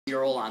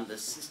mural on the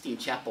Sistine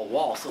Chapel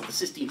wall. So the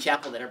Sistine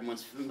Chapel that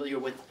everyone's familiar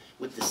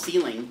with the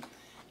ceiling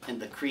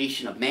and the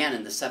creation of man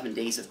and the 7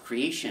 days of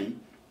creation.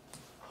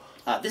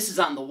 This is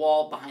on the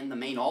wall behind the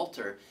main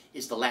altar,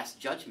 is the Last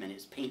Judgment.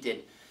 It's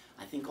painted,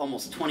 I think,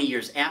 almost 20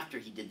 years after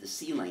he did the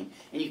ceiling.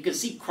 And you can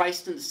see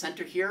Christ in the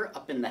center here,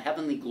 up in the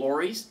heavenly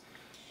glories.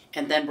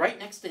 And then right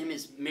next to him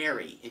is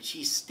Mary, and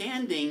she's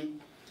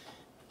standing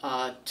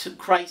to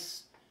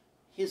Christ,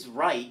 his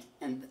right,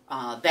 and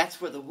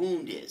that's where the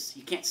wound is.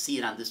 You can't see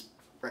it on this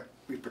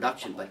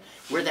reproduction, but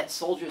where that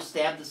soldier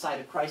stabbed the side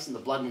of Christ and the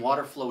blood and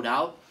water flowed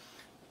out,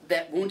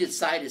 that wounded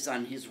side is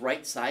on his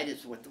right side,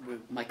 is what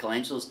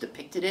Michelangelo's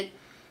depicted it,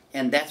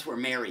 and that's where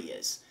Mary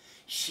is.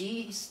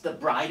 She's the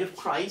bride of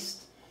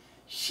Christ.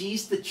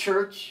 She's the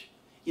church,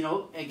 you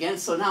know, again,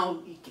 so now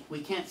we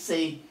can't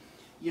say,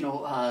 you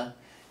know,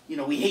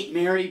 we hate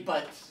Mary,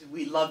 but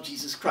we love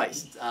Jesus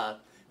Christ.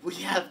 We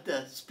have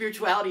the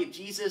spirituality of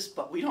Jesus,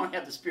 but we don't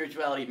have the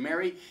spirituality of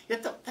Mary.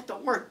 That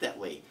don't work that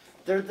way.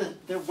 They're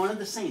one and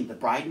the same, the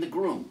bride and the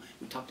groom.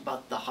 We talked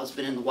about the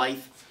husband and the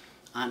wife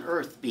on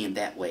earth being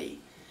that way.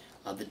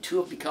 The two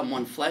have become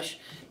one flesh.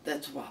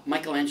 That's why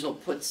Michelangelo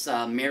puts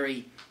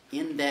Mary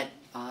in that,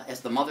 as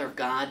the mother of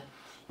God,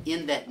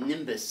 in that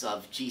nimbus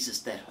of Jesus,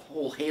 that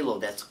whole halo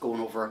that's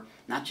going over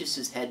not just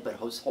his head, but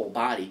his whole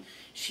body.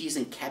 She's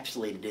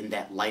encapsulated in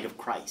that light of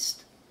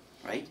Christ,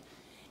 right?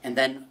 And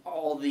then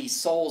all these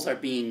souls are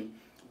being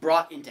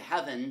brought into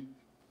heaven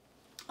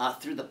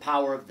through the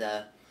power of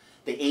the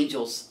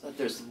angels.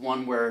 There's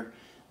one where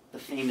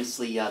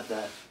famously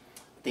the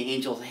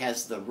angel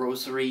has the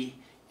rosary,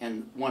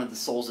 and one of the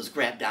souls is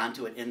grabbed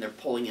onto it, and they're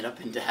pulling it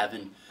up into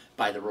heaven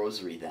by the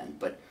rosary then.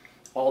 But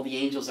all the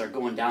angels are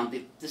going down.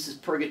 This is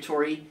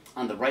purgatory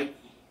on the right,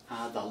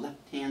 the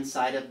left-hand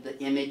side of the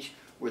image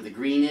where the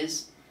green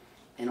is,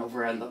 and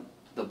over on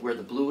where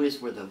the blue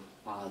is, where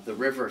the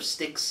river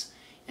Styx,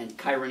 and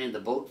Chiron in the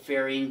boat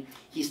ferrying.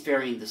 He's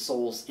ferrying the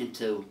souls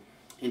into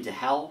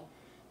hell,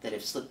 that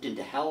have slipped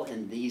into hell,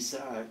 and these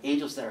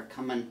angels that are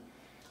coming,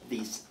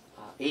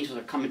 angels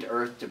are coming to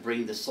earth to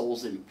bring the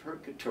souls in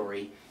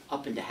purgatory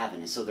up into heaven,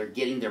 and so they're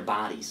getting their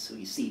bodies. So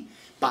you see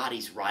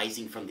bodies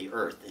rising from the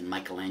earth in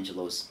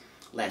Michelangelo's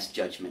Last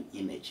Judgment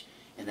image.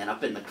 And then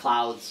up in the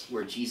clouds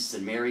where Jesus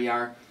and Mary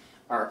are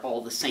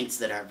all the saints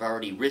that have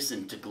already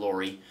risen to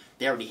glory.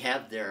 They already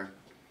have their,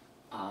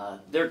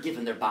 they're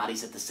given their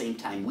bodies at the same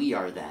time we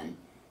are then.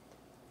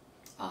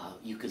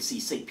 You can see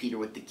St. Peter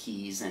with the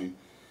keys, and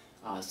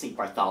St.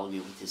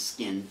 Bartholomew with his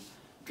skin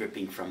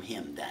dripping from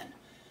him then.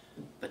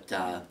 But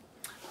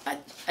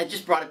I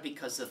just brought it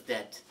because of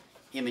that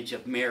image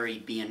of Mary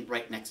being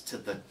right next to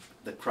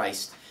the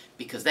Christ,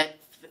 because that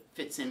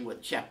fits in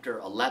with chapter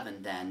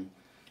 11 then,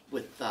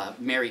 with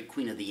Mary,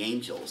 Queen of the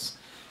Angels.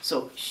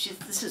 So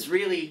this is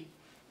really,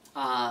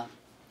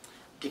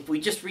 if we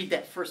just read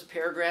that first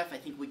paragraph, I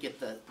think we get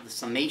the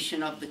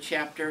summation of the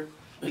chapter,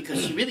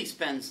 because she really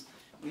spends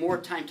more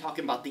time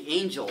talking about the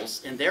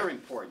angels and their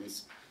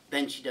importance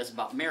than she does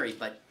about Mary.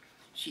 But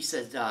she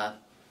says,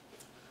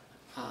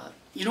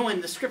 you know,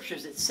 in the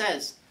scriptures it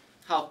says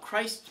how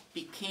Christ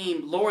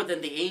became lower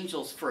than the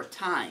angels for a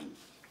time,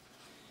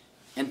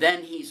 and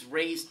then he's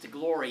raised to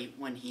glory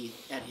when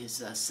at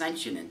his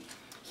ascension, and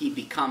he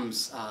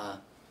becomes,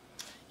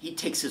 he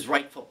takes his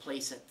rightful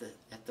place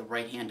at the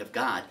right hand of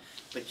God.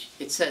 But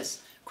it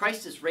says,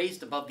 Christ is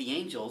raised above the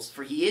angels,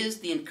 for he is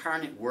the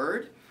incarnate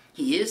Word.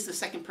 He is the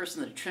second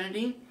person of the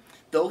Trinity.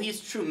 Though he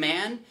is true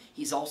man,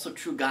 he's also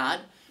true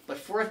God. But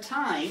for a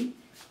time,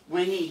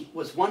 when he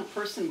was one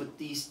person with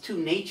these two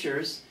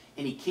natures,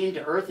 and he came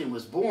to earth and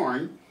was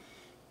born,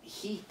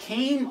 he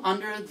came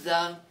under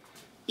the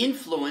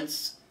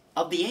influence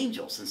of the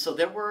angels. And so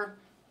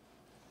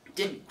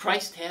did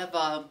Christ have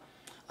a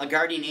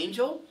guardian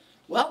angel?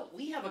 Well,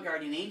 we have a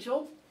guardian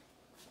angel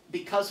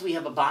because we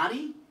have a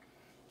body.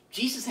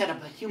 Jesus had a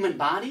human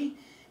body.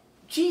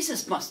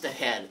 Jesus must have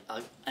had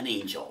an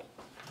angel.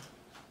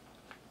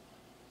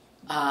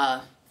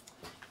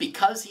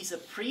 Because he's a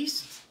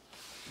priest,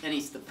 and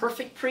he's the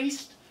perfect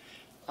priest.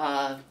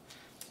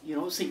 You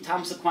know, St.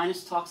 Thomas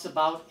Aquinas talks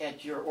about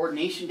at your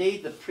ordination day,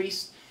 the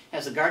priest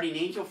has a guardian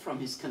angel from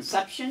his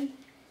conception.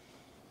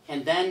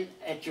 And then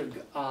at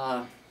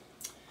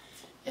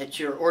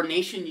your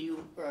ordination,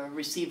 you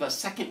receive a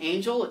second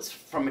angel. It's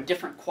from a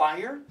different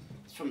choir.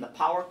 It's from the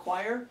power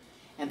choir.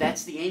 And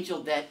that's the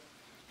angel that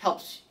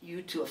helps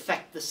you to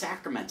effect the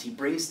sacraments. He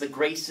brings the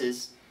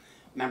graces.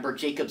 Remember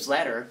Jacob's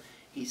ladder.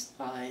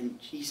 And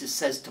Jesus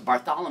says to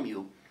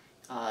Bartholomew,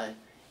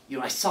 you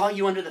know, I saw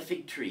you under the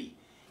fig tree.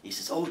 He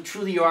says, oh,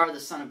 truly you are the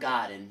Son of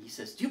God. And he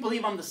says, do you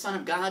believe I'm the Son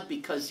of God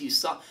because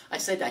I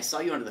saw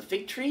you under the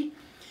fig tree?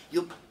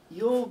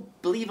 You'll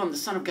believe I'm the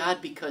Son of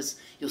God because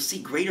you'll see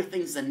greater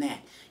things than that.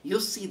 You'll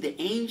see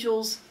the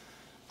angels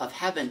of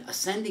heaven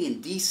ascending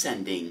and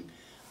descending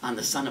on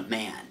the Son of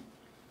Man.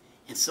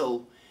 And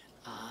so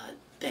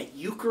that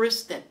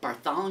Eucharist that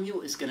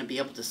Bartholomew is going to be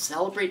able to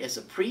celebrate as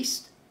a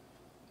priest,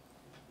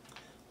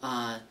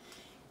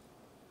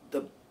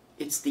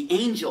 it's the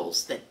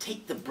angels that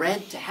take the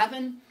bread to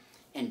heaven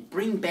and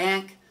bring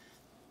back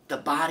the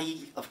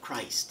body of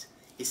Christ.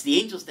 It's the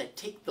angels that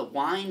take the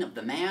wine of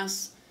the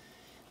Mass,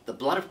 the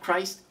blood of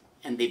Christ,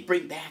 and they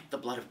bring back the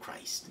blood of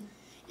Christ.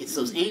 It's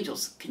those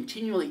angels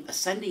continually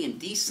ascending and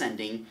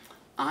descending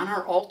on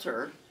our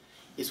altar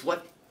is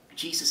what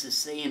Jesus is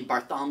saying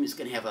Bartholomew's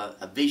going to have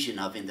a vision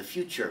of in the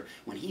future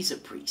when he's a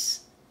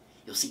priest.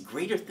 You'll see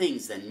greater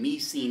things than me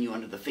seeing you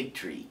under the fig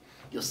tree.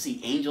 You'll see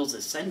angels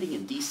ascending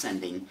and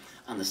descending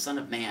on the Son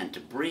of Man to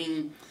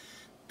bring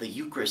the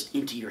Eucharist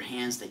into your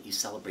hands that you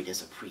celebrate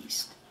as a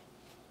priest.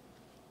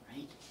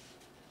 Right?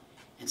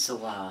 And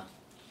so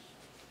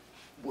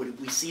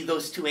we see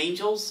those two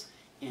angels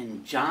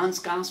in John's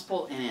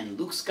Gospel and in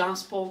Luke's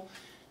Gospel.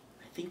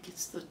 I think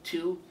it's the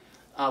two.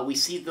 We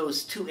see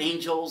those two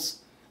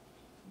angels.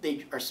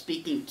 They are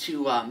speaking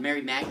to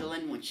Mary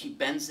Magdalene when she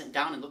bends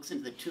down and looks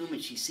into the tomb,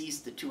 and she sees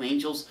the two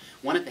angels,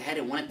 one at the head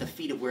and one at the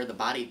feet of where the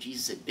body of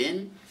Jesus had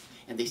been.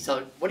 And they tell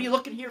her, "What are you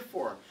looking here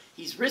for?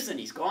 He's risen.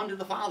 He's gone to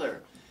the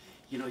Father.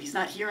 You know, he's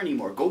not here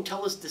anymore. Go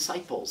tell his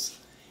disciples."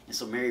 And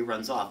so Mary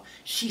runs off.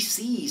 She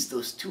sees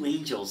those two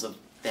angels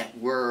that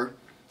were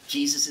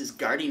Jesus'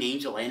 guardian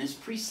angel and his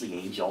priestly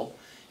angel.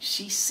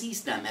 She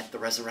sees them at the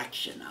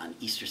resurrection on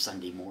Easter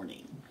Sunday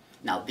morning.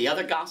 Now, the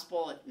other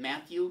gospel,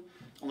 Matthew,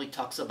 only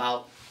talks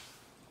about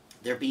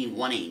there being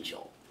one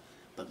angel.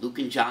 But Luke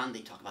and John,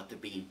 they talk about there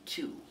being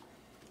two.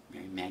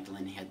 Mary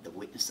Magdalene had the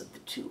witness of the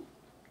two.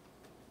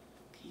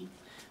 Okay?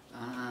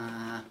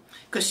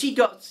 Because she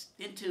goes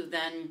into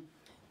then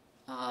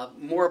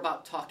more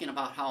about talking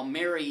about how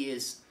Mary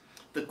is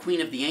the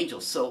queen of the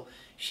angels. So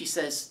she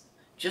says,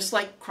 just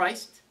like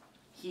Christ,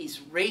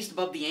 he's raised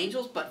above the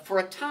angels, but for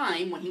a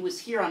time when he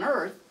was here on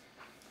earth,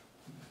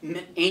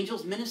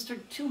 angels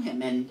ministered to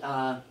him. And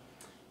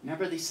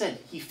remember they said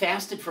he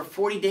fasted for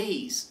 40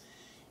 days.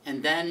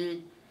 And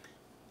then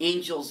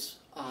angels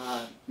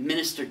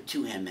ministered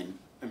to him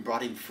and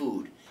brought him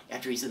food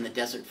after he's in the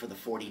desert for the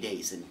 40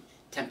 days and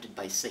tempted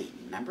by Satan.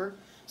 Remember?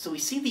 So we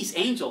see these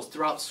angels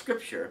throughout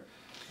Scripture.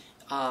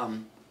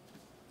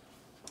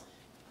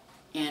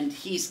 And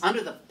he's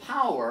under the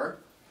power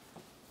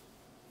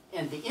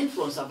and the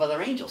influence of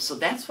other angels. So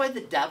that's why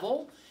the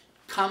devil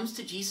comes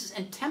to Jesus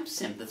and tempts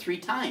him the 3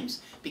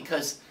 times.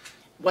 Because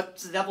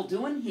what's the devil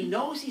doing? He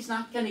knows he's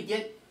not going to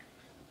get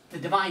the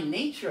divine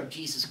nature of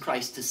Jesus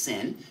Christ to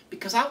sin.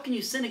 Because how can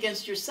you sin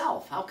against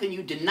yourself? How can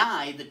you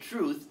deny the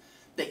truth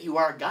that you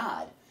are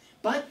God?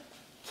 But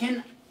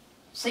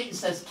Satan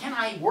says, can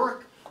I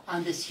work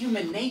on this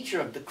human nature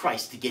of the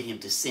Christ to get him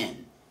to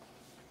sin?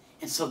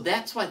 And so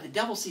that's why the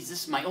devil sees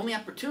this is my only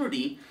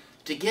opportunity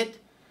to get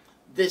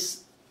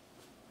this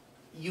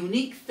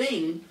unique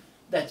thing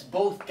that's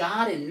both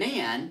God and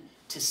man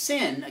to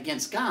sin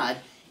against God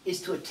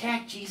is to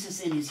attack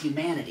Jesus in his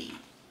humanity.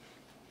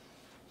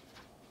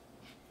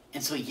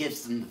 And so he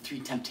gives them the 3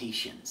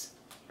 temptations,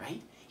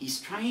 right? He's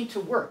trying to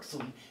work.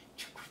 So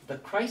the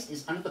Christ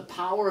is under the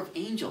power of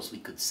angels, we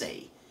could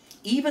say.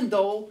 Even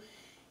though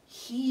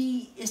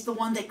he is the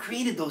one that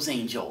created those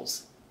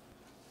angels.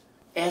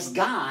 As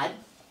God,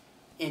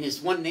 in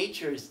his one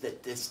nature is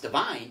that it's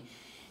divine,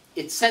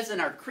 it says in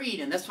our creed,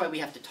 and that's why we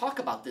have to talk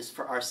about this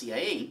for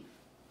RCIA,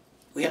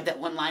 we have that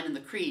one line in the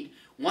creed,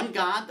 one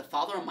God, the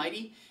Father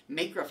Almighty,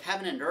 maker of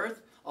heaven and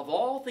earth, of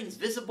all things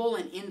visible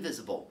and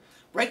invisible.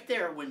 Right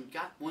there,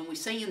 when we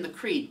say in the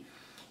creed,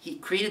 he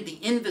created the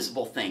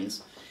invisible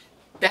things,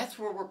 that's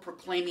where we're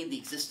proclaiming the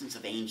existence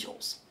of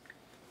angels.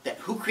 That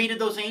who created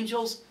those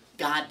angels?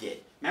 God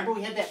did. Remember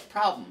we had that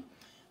problem.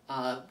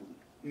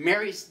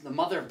 Mary's the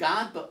mother of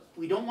God, but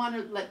we don't want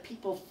to let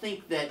people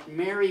think that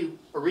Mary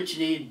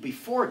originated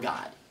before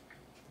God.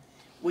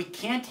 We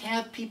can't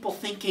have people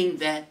thinking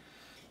that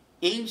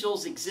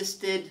angels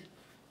existed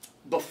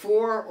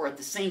before or at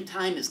the same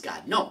time as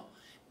God. No.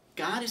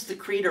 God is the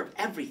creator of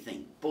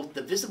everything, both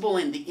the visible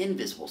and the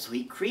invisible. So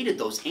he created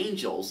those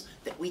angels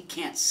that we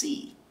can't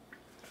see.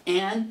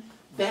 And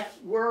that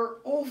were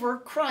over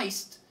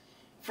Christ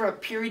for a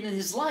period in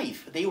his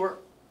life.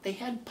 They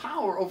had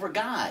power over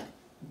God.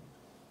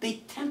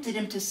 They tempted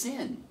him to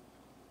sin.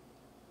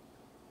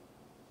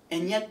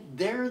 And yet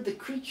they're the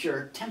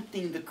creature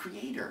tempting the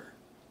creator.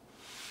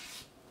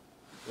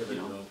 Yeah, but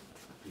don't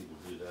people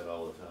do that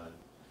all the time?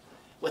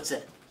 What's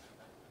that?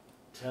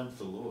 Tempt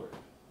the Lord.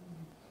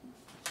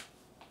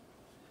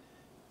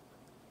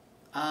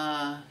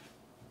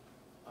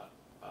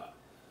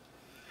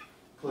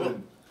 Put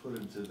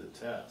him to the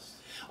test.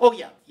 Oh,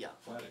 yeah.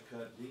 Try to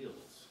cut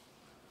deals.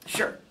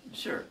 Sure.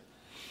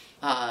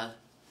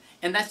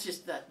 And that's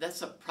just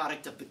that's a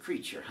product of the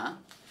creature, huh?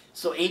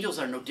 So angels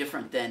are no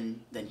different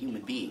than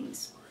human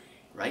beings,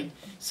 right?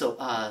 So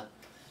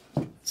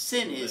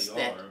sin is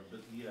that.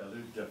 But yeah,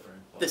 they're different.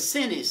 The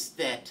sin is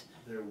that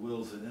their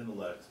wills and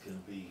intellects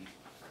can be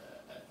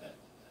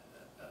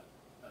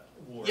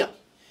warped.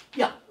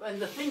 Yeah.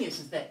 And the thing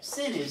is that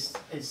sin is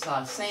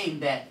saying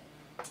that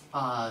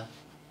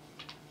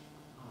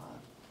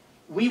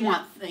we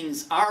want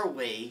things our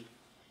way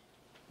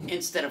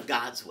instead of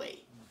God's way.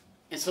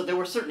 And so there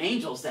were certain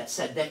angels that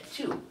said that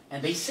too.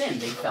 And they sinned.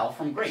 They fell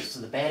from grace.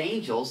 So the bad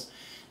angels,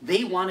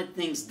 they wanted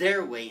things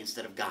their way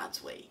instead of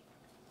God's way.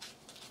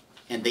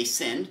 and they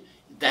sinned.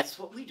 That's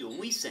what we do when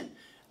we sin.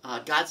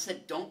 God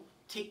said, don't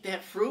take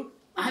that fruit.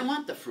 I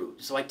want the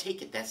fruit, so I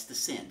take it. That's the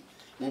sin.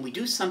 When we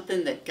do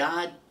something that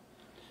God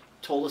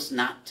told us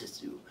not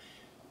to do,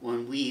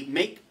 when we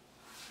make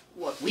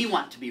what we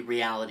want to be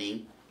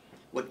reality,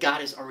 what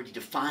God has already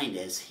defined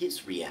as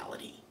his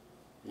reality,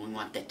 we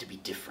want that to be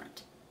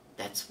different.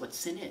 That's what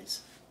sin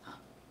is.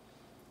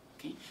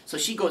 Okay? So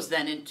she goes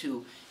then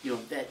into,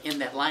 that in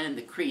that line in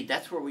the creed,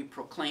 that's where we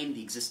proclaim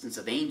the existence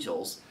of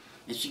angels.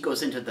 And she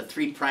goes into the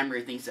three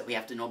primary things that we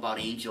have to know about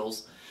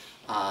angels.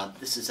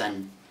 This is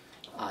on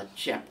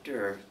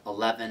chapter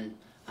 11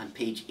 on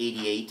page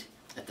 88,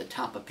 at the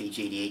top of page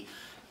 88.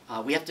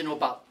 We have to know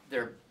about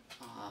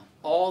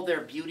all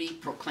their beauty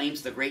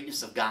proclaims the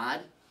greatness of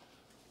God.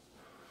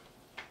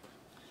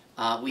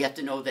 We have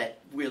to know that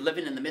we're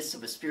living in the midst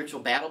of a spiritual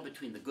battle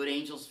between the good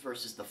angels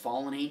versus the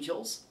fallen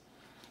angels,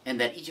 and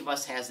that each of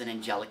us has an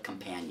angelic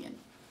companion.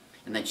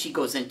 And then she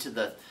goes into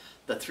the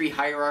three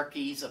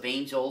hierarchies of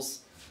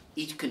angels,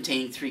 each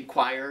containing three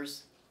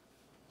choirs.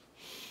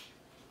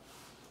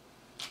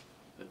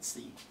 Let's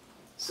see.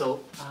 So,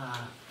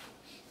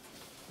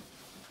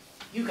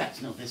 you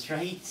guys know this,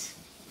 right?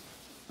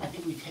 I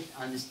think we've hit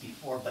on this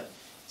before, but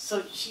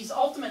so she's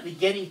ultimately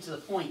getting to the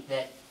point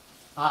that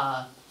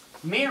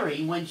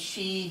Mary, when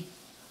she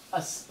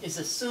is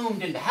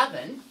assumed into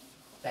heaven,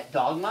 that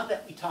dogma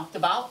that we talked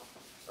about,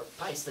 or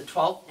Pius XII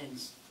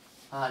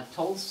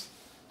told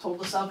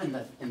us of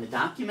in the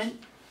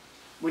document,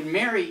 when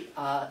Mary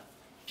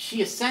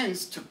she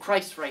ascends to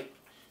Christ's right,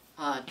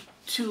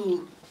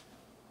 to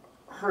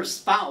her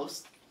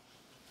spouse,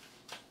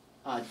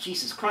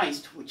 Jesus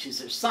Christ, which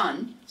is her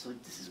son. So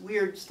this is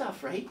weird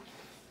stuff, right?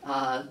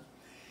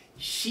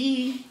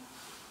 She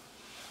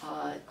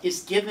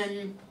is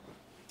given,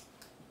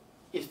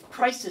 if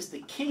Christ is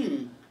the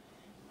king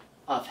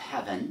of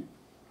heaven,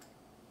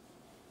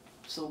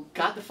 so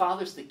God the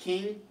Father is the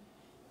king,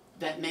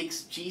 that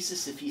makes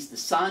Jesus, if he's the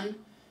son,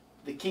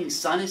 the king's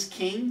son is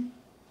king,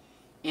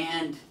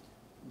 and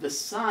the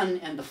Son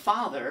and the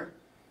Father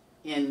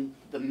in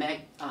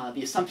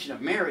the Assumption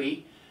of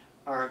Mary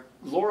are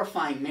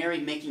glorifying Mary,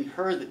 making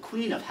her the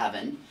queen of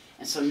heaven.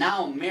 And so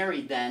now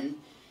Mary then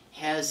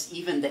has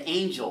even the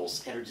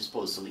angels at her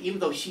disposal. Even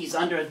though she's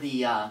under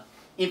the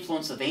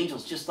influence of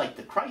angels, just like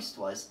the Christ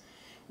was,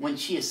 when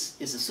she is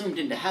assumed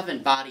into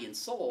heaven, body and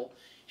soul,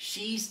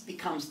 she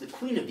becomes the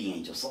queen of the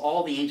angels. So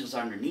all the angels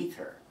are underneath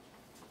her.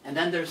 And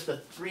then there's the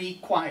three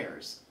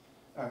choirs,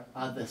 or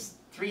the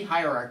three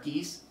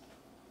hierarchies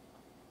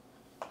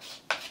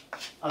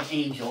of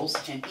angels,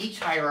 and each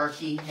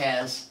hierarchy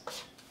has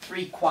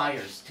three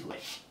choirs to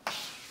it.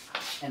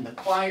 And the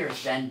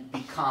choirs then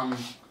become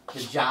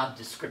the job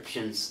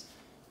descriptions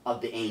of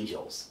the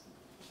angels.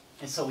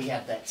 And so we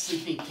have that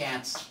sleeping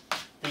cats,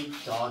 think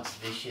dogs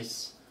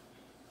vicious,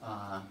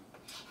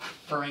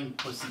 purring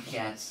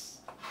pussycats,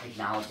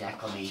 acknowledge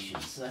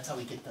acclamations. So that's how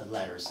we get the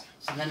letters.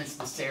 So then it's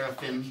the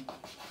seraphim,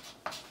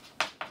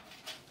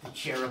 the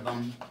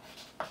cherubim,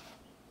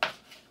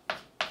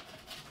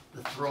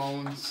 the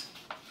thrones,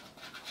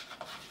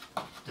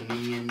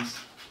 dominions,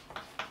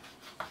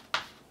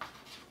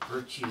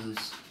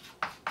 virtues,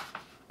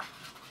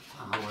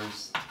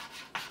 powers,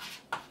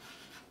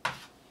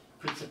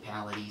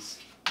 principalities,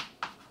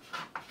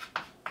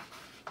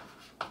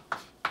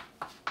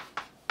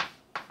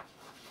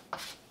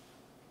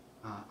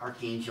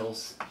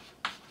 archangels,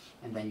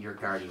 and then your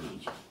guardian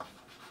angel.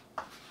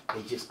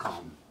 They just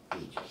call them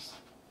angels.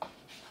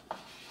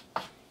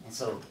 And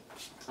so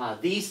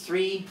these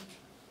three,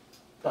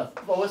 the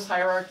lowest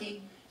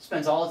hierarchy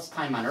spends all its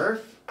time on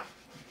earth.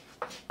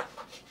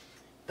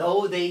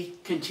 Though they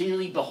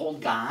continually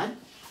behold God,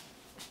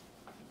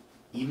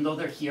 even though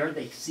they're here,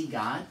 they see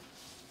God.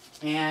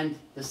 And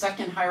the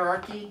second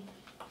hierarchy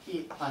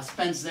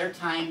spends their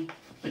time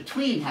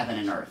between heaven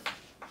and earth.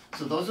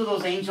 So those are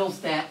those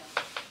angels that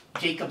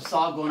Jacob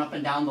saw going up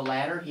and down the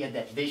ladder. He had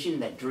that vision,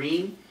 that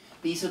dream.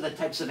 These are the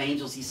types of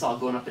angels he saw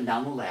going up and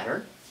down the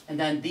ladder. And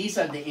then these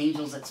are the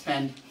angels that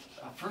spend,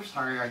 first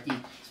hierarchy,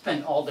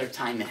 spend all their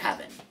time in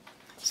heaven.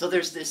 So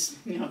there's this,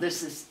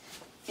 there's this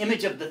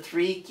image of the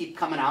three keep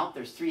coming out.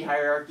 There's three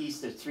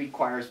hierarchies, there's three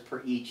choirs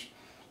per each.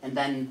 And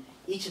then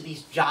each of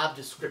these job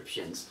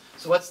descriptions.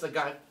 So what's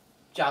the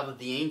job of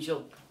the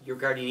angel, your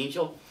guardian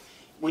angel?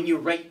 When you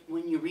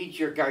read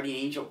your guardian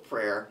angel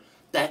prayer,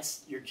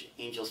 that's your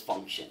angel's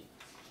function.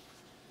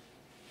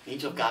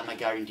 Angel of God, my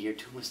guardian dear,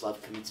 to whom his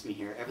love commits me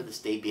here, ever this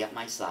day be at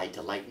my side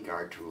to light and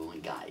guard, to rule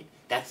and guide.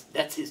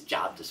 That's his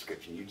job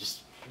description. You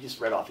just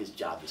read off his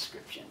job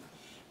description.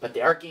 But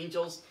the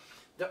archangels,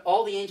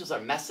 all the angels are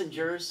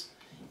messengers,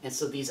 and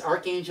so these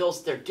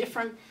archangels, they're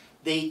different.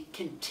 They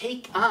can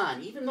take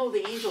on, even though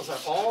the angels are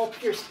all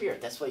pure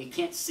spirit. That's why you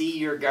can't see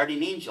your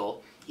guardian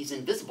angel. He's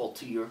invisible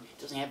to you.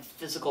 Doesn't have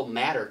physical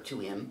matter to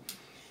him.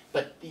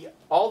 But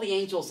all the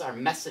angels are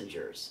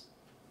messengers.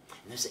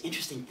 And there's an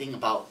interesting thing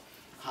about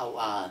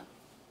how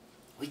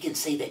we can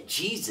say that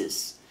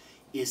Jesus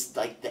is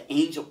like the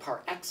angel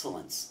par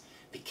excellence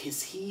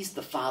because he's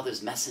the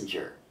Father's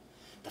messenger.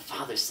 The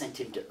Father sent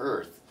him to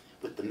earth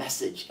with the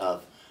message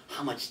of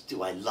how much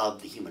do I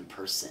love the human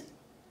person?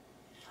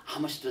 How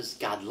much does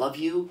God love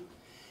you?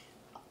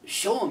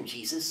 Show him,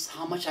 Jesus,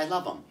 how much I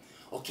love him.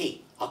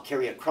 Okay, I'll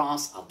carry a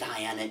cross, I'll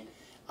die on it,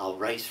 I'll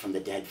rise from the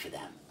dead for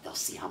them. They'll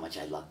see how much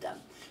I love them.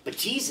 But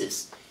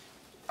Jesus,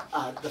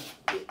 the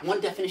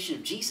one definition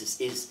of Jesus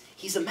is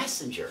he's a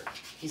messenger.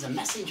 He's a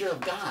messenger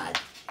of God.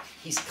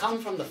 He's come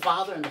from the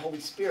Father and the Holy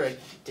Spirit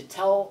to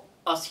tell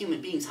us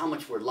human beings how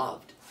much we're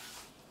loved.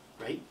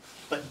 Right?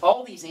 But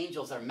all these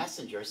angels are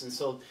messengers, and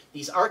so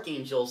these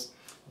archangels,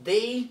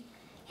 they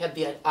have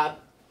the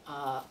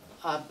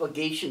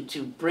obligation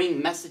to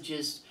bring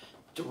messages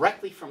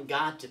directly from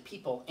God to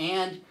people,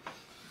 and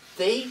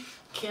they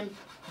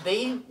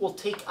will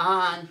take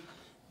on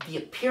the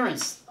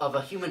appearance of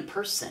a human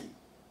person.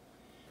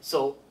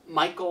 So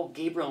Michael,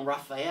 Gabriel, and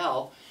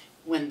Raphael,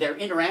 when they're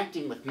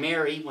interacting with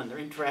Mary, when they're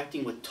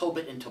interacting with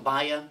Tobit and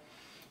Tobiah,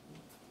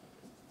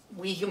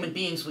 we human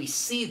beings, we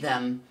see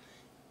them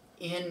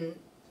in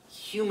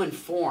human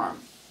form.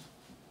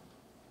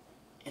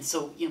 And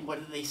so, you know, what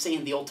do they say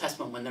in the Old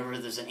Testament whenever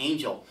there's an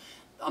angel?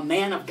 A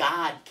man of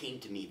God came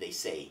to me, they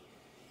say.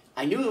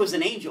 I knew it was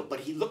an angel, but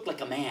he looked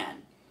like a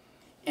man.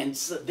 And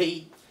so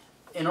they,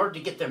 in order to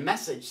get their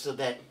message so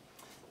that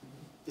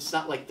it's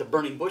not like the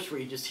burning bush where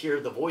you just hear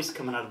the voice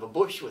coming out of a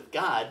bush with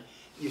God,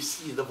 you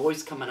see the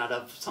voice coming out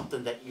of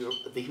something that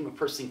the human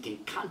person can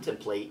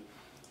contemplate,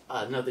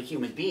 another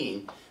human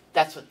being.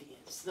 That's what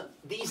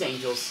these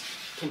angels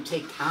can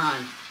take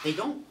on. They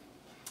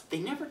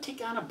never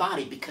take on a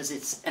body because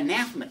it's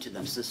anathema to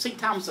them. So St.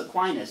 Thomas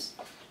Aquinas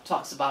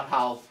talks about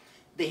how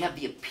they have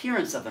the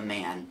appearance of a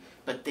man,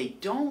 but they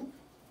can't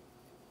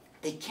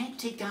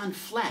take on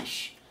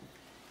flesh.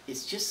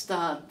 It's just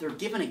they're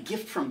given a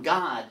gift from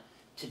God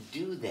to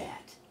do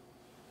that.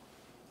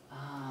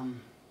 I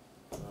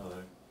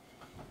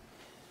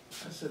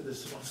said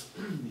this once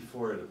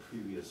before at a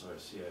previous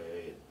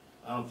RCIA, and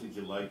I don't think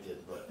you liked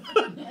it, but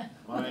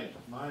my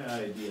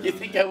idea. You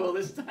think I will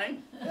this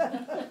time? I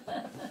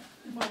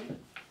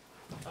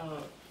don't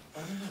know.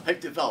 I've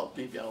developed.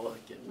 Maybe I'll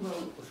like it.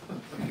 Well,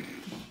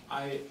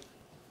 I've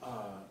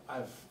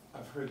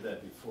heard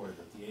that before,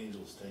 that the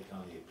angels take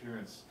on the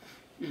appearance.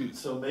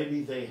 So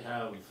maybe they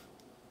have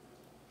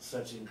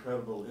such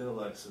incredible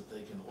intellects that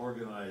they can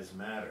organize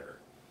matter,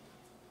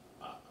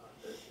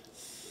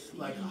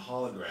 like a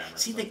hologram.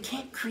 See, they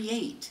can't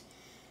create.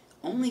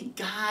 Only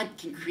God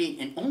can create,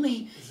 and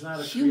only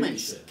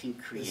humans can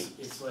create.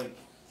 It's like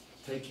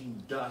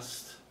taking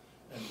dust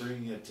and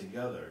bringing it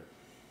together,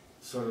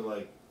 sort of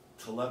like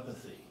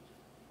telepathy,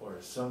 or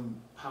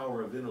some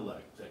power of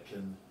intellect that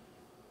can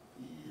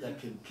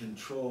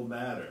control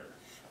matter.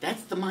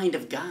 That's the mind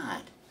of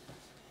God.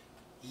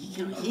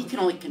 He can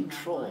only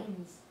control.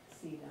 Minds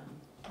see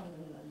them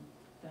other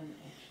than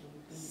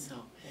actually being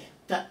So there.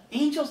 the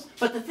angels,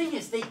 but the thing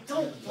is, they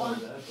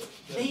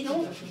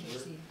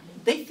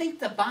think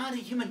the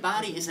human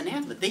body is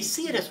anathema. They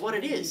see it as what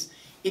it is.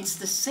 It's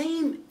the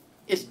same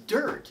as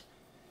dirt.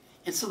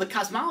 And so the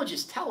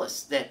cosmologists tell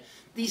us that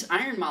these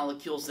iron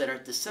molecules that are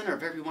at the center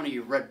of every one of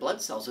your red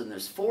blood cells, and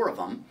there's 4 of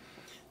them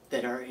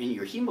that are in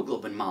your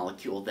hemoglobin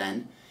molecule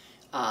then,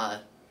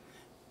 that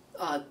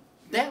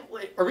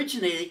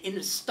originated in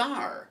a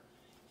star,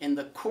 in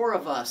the core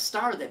of a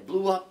star that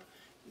blew up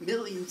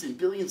millions and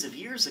billions of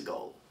years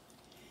ago.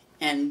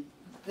 And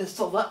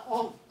so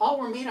all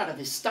we're made out of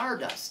is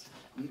stardust,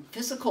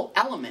 physical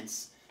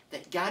elements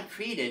that God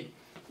created.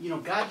 You know,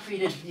 God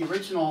created the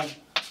original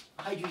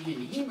hydrogen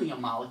and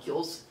helium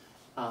molecules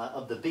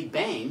of the Big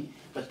Bang,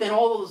 but then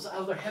all those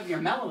other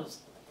heavier metals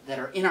that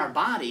are in our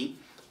body,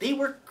 they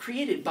were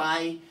created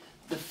by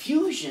the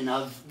fusion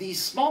of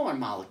these smaller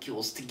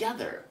molecules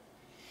together.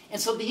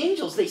 And so the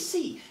angels, they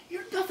see,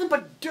 you're nothing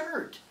but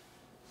dirt.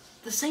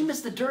 The same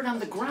as the dirt on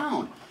the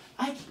ground.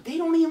 They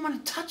don't even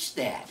want to touch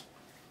that.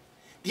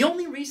 The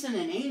only reason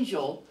an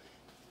angel,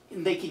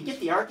 they can get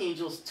the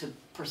archangels to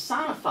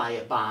personify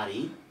a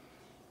body,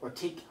 or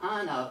take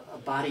on a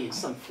body in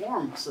some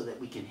form so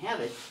that we can have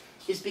it,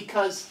 is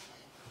because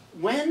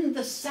when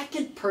the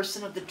second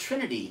person of the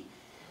Trinity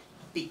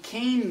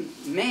became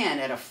man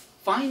at a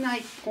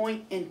finite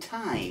point in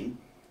time,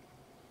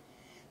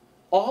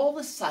 all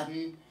of a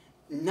sudden,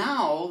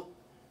 now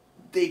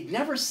they've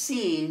never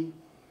seen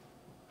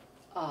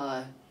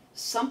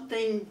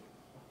something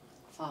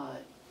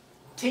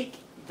take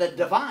the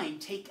divine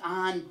take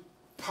on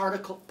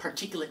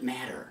particulate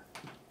matter.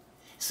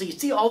 So you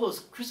see all those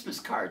Christmas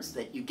cards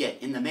that you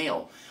get in the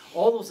mail,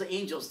 all those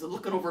angels, they're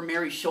looking over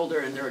Mary's shoulder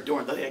and they're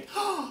adoring. They're like,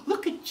 oh,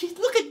 look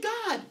at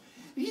God.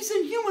 He's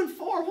in human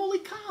form, holy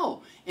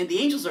cow. And the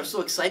angels are so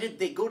excited,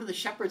 they go to the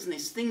shepherds and they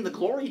sing the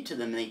glory to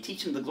them and they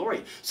teach them the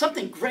glory.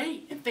 Something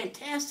great and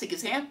fantastic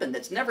has happened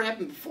that's never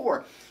happened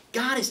before.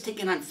 God has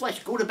taken on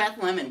flesh. Go to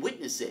Bethlehem and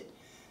witness it.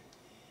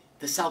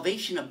 The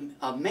salvation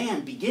of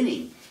man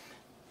beginning.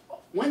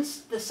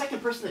 Once the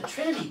second person of the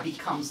Trinity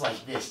becomes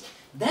like this,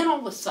 then all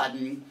of a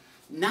sudden,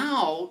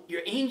 now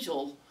your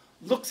angel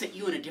looks at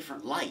you in a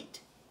different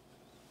light.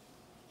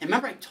 And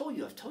remember I've told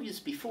you this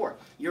before.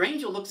 Your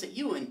angel looks at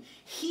you and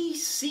he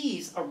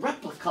sees a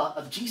replica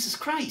of Jesus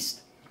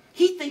Christ.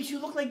 He thinks you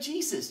look like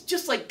Jesus,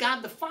 just like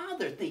God the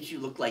Father thinks you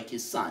look like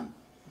his son.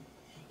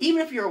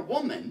 Even if you're a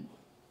woman,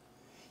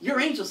 your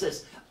angel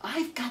says,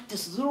 I've got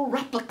this little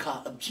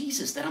replica of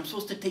Jesus that I'm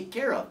supposed to take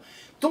care of.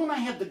 Don't I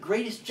have the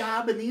greatest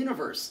job in the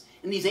universe?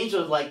 And these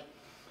angels are like,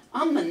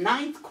 I'm the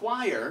 9th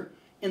choir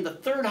in the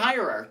 3rd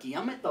hierarchy.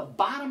 I'm at the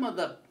bottom of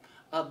the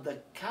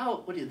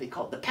cow, what do they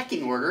call it? The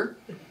pecking order.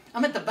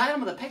 I'm at the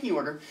bottom of the pecking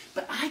order,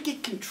 but I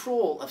get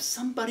control of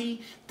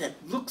somebody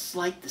that looks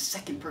like the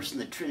second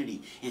person of the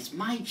Trinity. And it's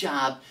my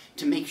job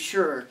to make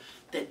sure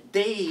that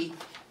they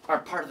are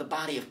part of the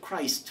body of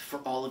Christ for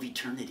all of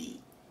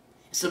eternity.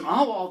 So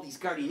now all these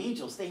guardian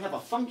angels, they have a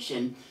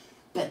function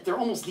that they're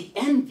almost the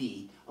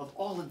envy of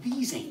all of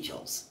these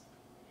angels.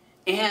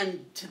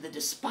 And to the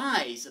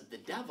despise of the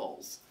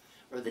devils,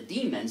 or the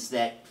demons,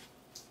 that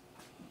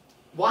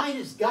why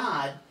does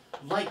God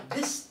like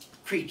this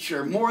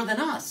creature more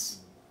than us?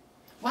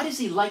 Why does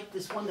he like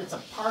this one that's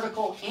a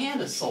particle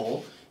and a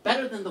soul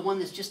better than the one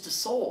that's just a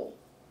soul?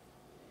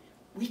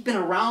 We've been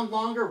around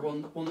longer.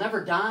 We'll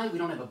never die. We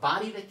don't have a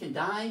body that can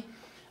die.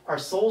 Our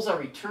souls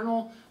are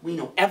eternal. We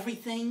know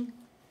everything.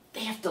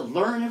 They have to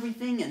learn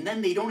everything, and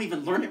then they don't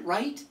even learn it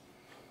right.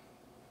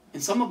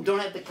 And some of them don't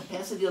have the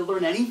capacity to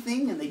learn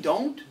anything, and they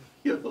don't.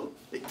 You know,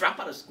 they drop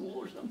out of school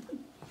or something.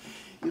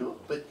 You know,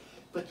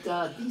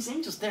 but these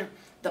angels,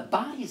 the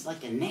body is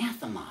like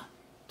anathema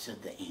to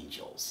the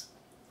angels.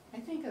 I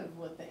think of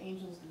what the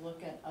angels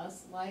look at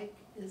us like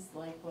is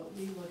like what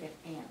we look at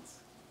ants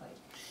like.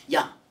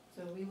 Yeah.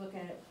 So we look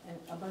at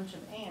a bunch of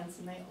ants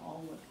and they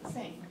all look the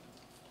same.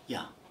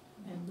 Yeah.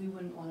 And we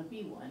wouldn't want to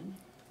be one.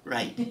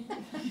 Right.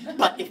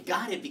 But if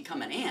God had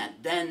become an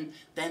ant, then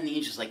the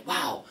angel's like,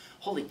 wow,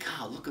 holy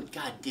cow, look what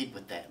God did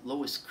with that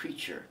lowest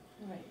creature.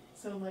 Right.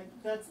 So like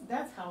that's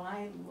how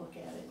I look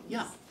at it.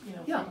 Yeah. You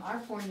know, Yeah. from our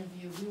point of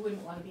view, we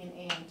wouldn't want to be an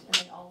ant and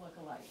they all look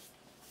alike.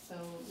 So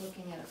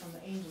looking at it from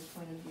the angel's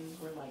point of view,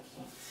 we're like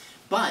ants.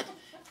 But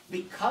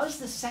because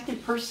the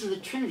second person of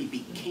the Trinity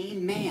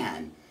became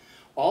man,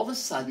 all of a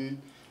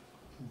sudden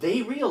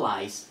they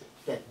realize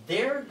that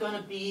they're going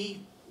to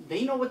be,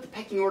 they know what the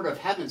pecking order of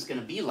heaven is going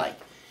to be like.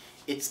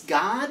 It's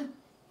God,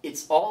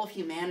 it's all of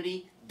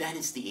humanity, then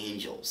it's the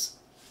angels.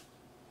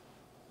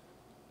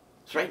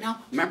 So right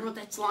now, remember what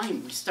that's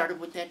line, we started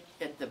with that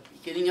at the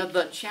beginning of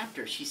the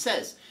chapter. She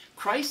says,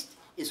 Christ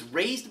is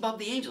raised above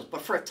the angels,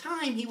 but for a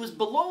time he was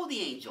below the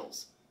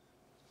angels.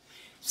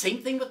 Same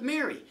thing with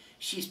Mary.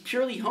 She's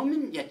purely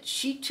human, yet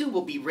she too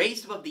will be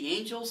raised above the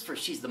angels, for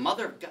she's the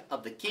mother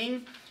of the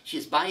King. She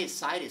is by his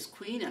side as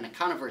queen on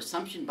account of her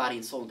assumption, body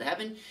and soul into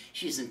heaven.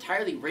 She is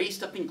entirely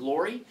raised up in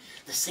glory.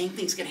 The same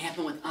thing's going to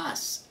happen with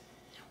us.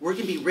 We're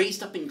going to be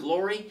raised up in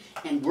glory,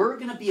 and we're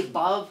going to be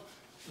above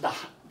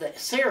the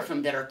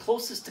seraphim that are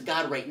closest to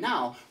God right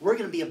now. We're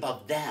going to be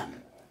above them.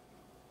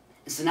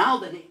 And so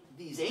now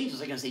these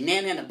angels are going to say,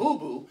 na na na boo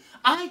boo,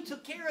 I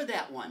took care of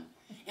that one.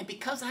 And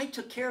because I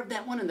took care of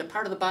that one and they're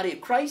part of the body of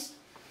Christ,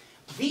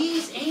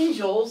 these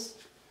angels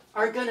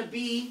are going to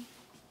be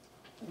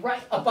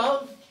right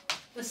above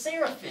the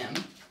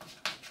seraphim,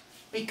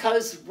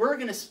 because we're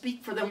going to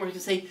speak for them. We're going to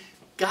say,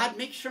 God,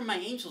 make sure my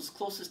angel's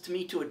closest to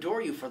me to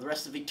adore you for the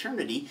rest of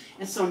eternity.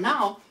 And so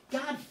now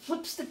God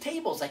flips the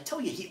tables. I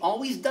tell you, he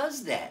always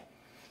does that.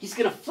 He's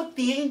going to flip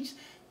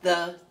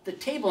the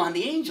table on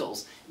the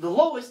angels. The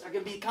lowest are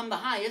going to become the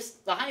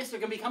highest are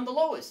going to become the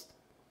lowest.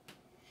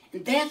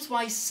 And that's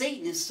why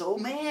Satan is so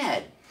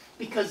mad.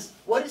 Because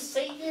what is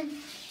Satan?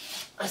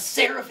 A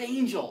seraph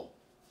angel.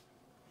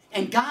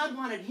 And God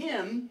wanted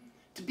him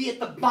to be at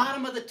the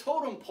bottom of the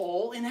totem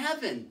pole in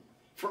heaven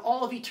for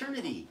all of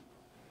eternity.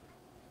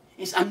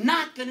 He says, I'm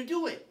not going to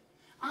do it.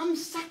 I'm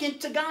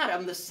second to God.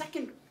 I'm the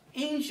second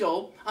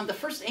angel. I'm the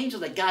first angel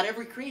that God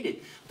ever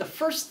created. The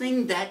first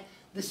thing that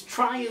this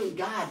triune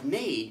God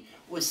made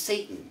was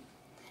Satan.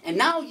 And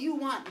now you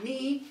want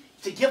me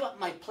to give up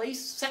my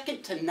place,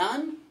 second to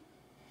none,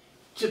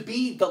 to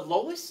be the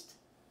lowest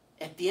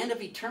at the end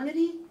of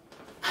eternity?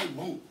 I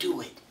won't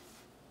do it.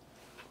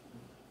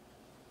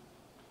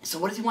 And so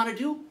what does he want to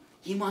do?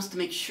 He wants to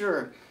make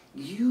sure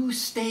you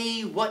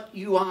stay what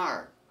you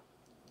are,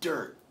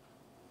 dirt,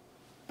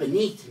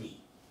 beneath me.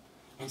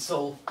 And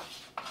so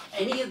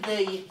any of the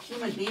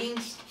human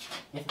beings,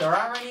 if there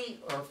are any,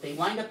 or if they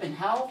wind up in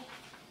hell,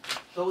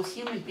 those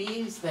human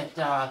beings that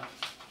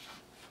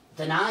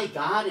deny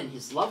God and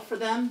his love for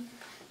them,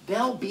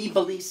 they'll be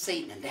beneath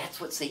Satan, and that's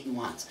what Satan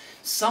wants.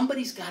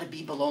 Somebody's got to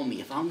be below me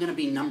if I'm going to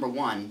be number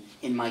one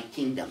in my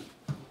kingdom.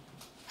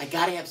 I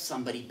got to have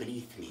somebody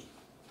beneath me.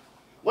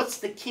 What's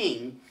the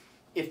king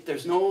if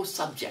there's no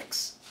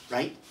subjects,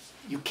 right?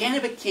 You can't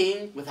have a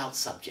king without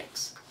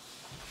subjects.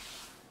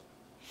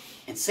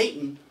 And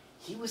Satan,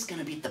 he was going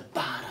to be at the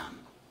bottom.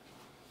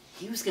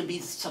 He was going to be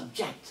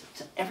subject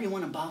to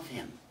everyone above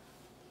him.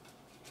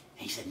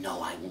 And he said,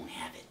 no, I won't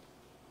have it.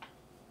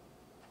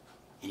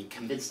 And he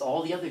convinced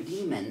all the other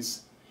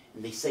demons,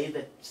 and they say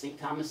that St.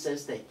 Thomas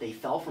says that they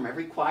fell from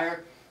every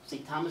choir.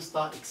 St. Thomas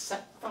thought,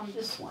 except from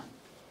this one,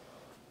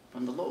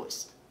 from the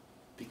lowest.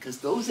 Because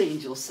those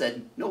angels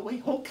said, no,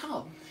 wait, oh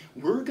cow,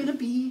 we're going to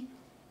be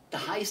the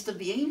highest of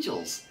the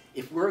angels.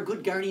 If we're a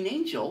good guardian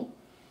angel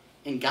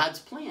in God's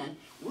plan,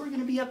 we're going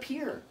to be up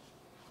here.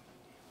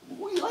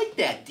 We like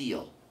that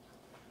deal.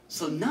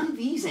 So none of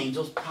these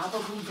angels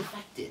probably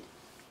defected.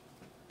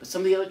 But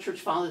some of the other church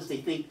fathers, they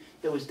think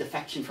there was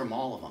defection from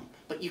all of them.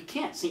 But you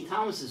can't. St.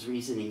 Thomas's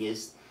reasoning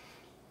is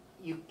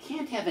you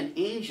can't have an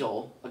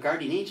angel, a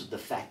guardian angel,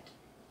 defect.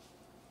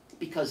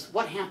 Because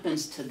what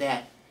happens to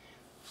that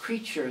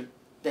creature,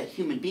 that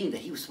human being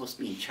that he was supposed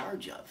to be in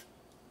charge of?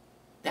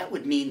 That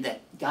would mean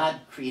that God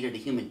created a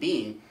human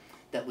being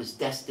that was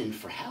destined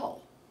for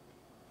hell.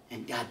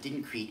 And God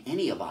didn't create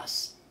any of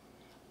us.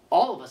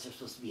 All of us are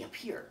supposed to be up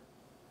here.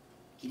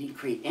 He didn't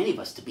create any of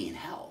us to be in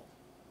hell.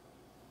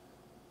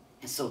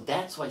 And so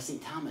that's why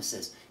St. Thomas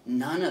says,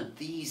 none of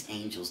these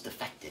angels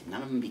defected.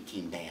 None of them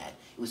became bad.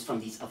 It was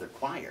from these other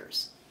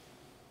choirs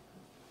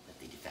that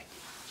they defected.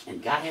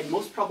 And God had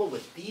most trouble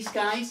with these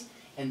guys.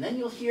 And then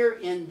you'll hear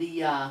in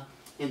the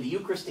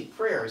Eucharistic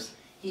prayers,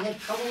 he had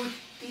trouble with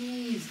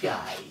these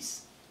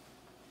guys.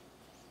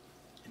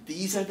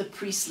 These are the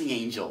priestly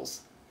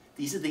angels.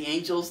 These are the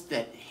angels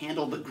that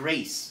handle the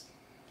grace.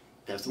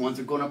 Those the ones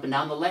that are going up and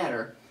down the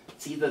ladder.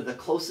 It's either the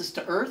closest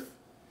to earth,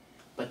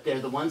 but they're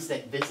the ones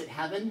that visit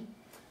heaven.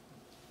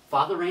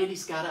 Father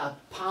Randy's got a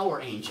power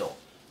angel.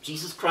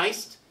 Jesus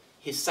Christ,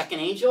 his second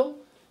angel.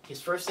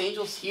 His first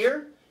angel's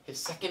here. His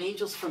second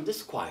angel's from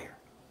this choir.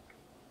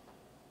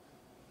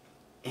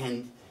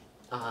 And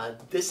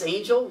this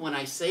angel, when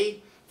I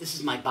say, this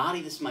is my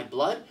body, this is my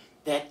blood,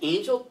 that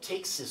angel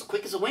takes as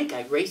quick as a wink.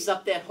 I raise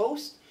up that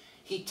host.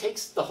 He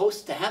takes the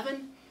host to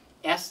heaven,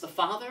 asks the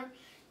Father.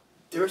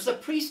 There's a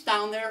priest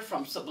down there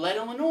from Sublette,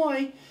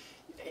 Illinois.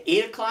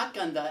 8 o'clock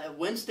on the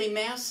Wednesday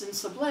Mass in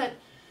Sublette.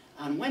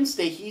 On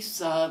Wednesday,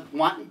 he's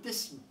wanting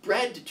this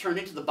bread to turn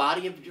into the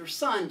body of your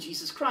son,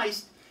 Jesus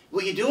Christ.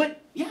 Will you do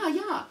it?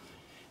 Yeah.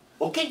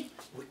 Okay,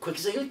 quick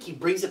as a wink, he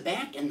brings it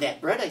back, and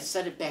that bread, I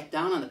set it back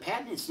down on the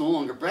paten. It's no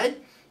longer bread.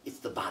 It's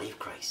the body of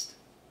Christ.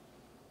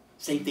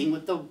 Same thing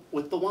with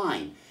the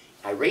wine.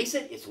 I raise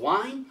it, it's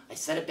wine. I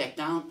set it back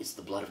down, it's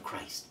the blood of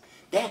Christ.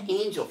 That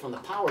angel from the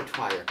power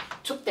choir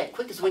took that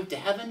quick as a wink to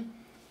heaven,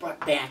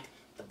 brought back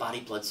the body,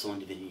 blood, soul, and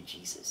divinity of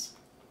Jesus.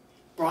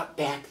 Brought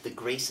back the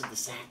grace of the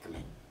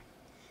sacrament.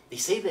 They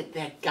say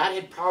that God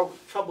had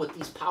trouble with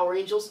these power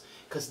angels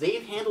because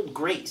they've handled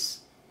grace.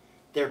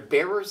 They're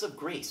bearers of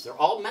grace. They're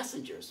all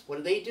messengers.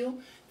 What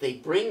do? They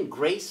bring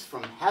grace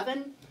from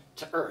heaven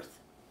to earth.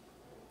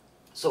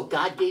 So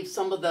God gave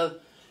some of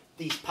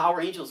these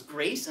power angels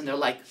grace, and they're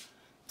like,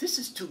 this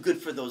is too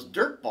good for those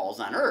dirt balls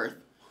on earth.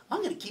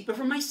 I'm going to keep it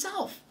for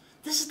myself.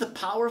 This is the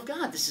power of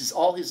God. This is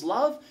all his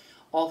love,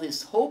 all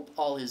his hope,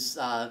 all his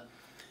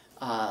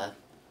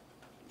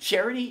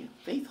charity,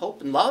 faith,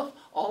 hope, and love.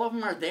 All of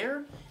them are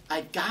there.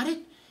 I've got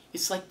it.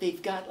 It's like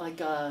they've got like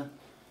a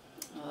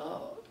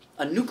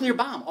nuclear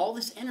bomb. All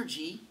this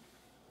energy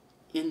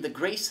in the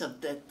grace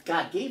that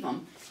God gave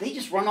them, they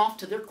just run off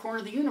to their corner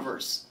of the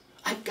universe.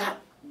 I've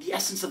got the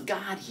essence of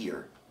God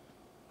here.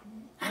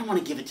 I don't want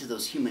to give it to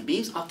those human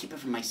beings. I'll keep it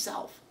for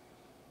myself.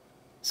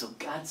 So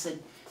God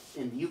said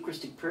in the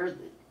Eucharistic prayer, the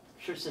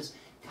church says,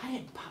 God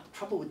had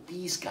trouble with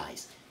these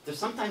guys.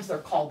 Sometimes they're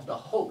called the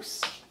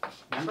hosts.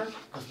 Remember?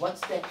 Because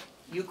what's that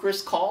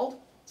Eucharist called?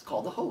 It's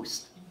called the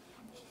host.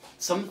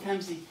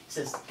 Sometimes he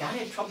says, God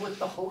had trouble with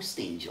the host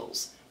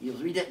angels. You'll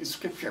read that in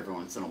Scripture every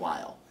once in a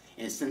while.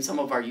 And it's in some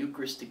of our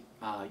Eucharistic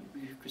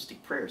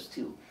prayers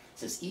too. It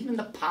says, even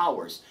the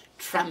powers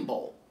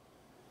tremble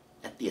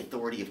at the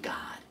authority of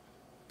God.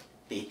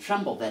 They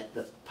tremble that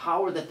the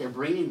power that they're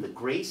bringing, the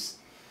grace,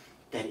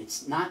 that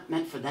it's not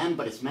meant for them,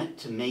 but it's meant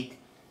to make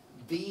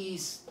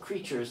these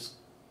creatures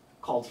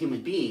called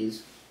human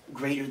beings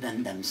greater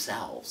than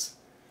themselves.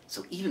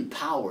 So even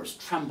powers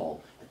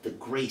tremble at the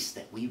grace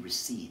that we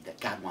receive, that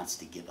God wants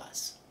to give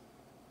us.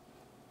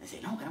 They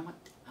say, no, I don't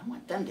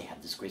want them to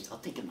have this grace. I'll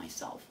take it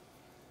myself.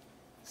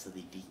 So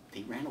they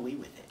ran away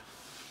with it.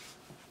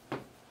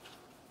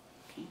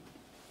 Okay.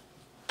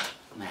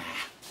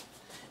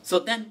 So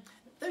then,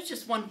 there's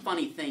just one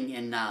funny thing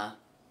in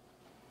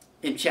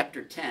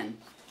chapter 10.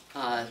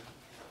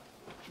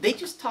 They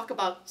just talk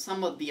about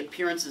some of the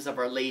appearances of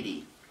Our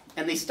Lady.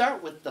 And they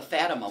start with the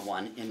Fatima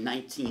one in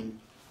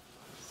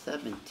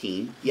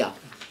 1917. Yeah.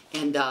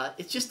 And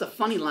it's just a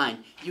funny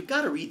line. You've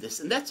got to read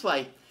this. And that's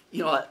why,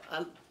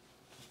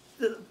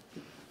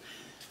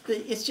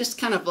 it's just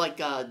kind of like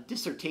a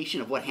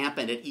dissertation of what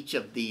happened at each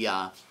of the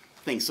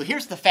things. So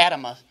here's the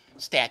Fatima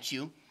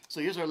statue.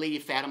 So here's Our Lady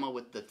of Fatima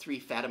with the 3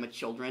 Fatima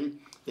children,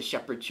 the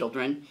shepherd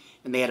children.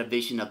 And they had a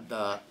vision of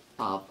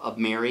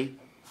Mary.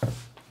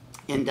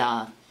 And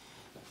let's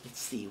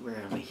see, where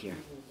am I here?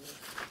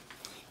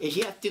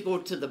 You have to go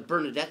to the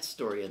Bernadette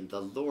story and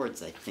the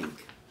Lourdes, I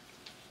think.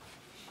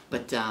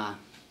 But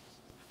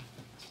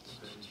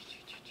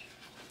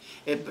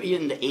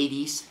in the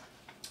 80s.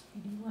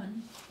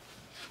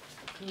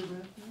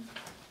 81.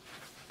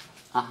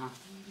 Uh-huh.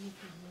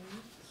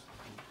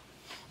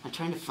 I'm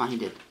trying to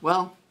find it.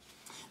 Well,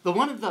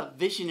 one of the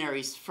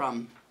visionaries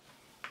from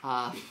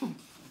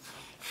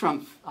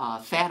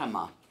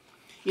Fatima,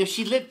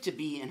 she lived to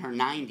be in her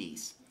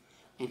 90s.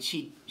 and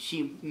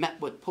she met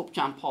with Pope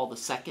John Paul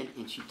II,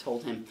 and she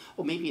told him,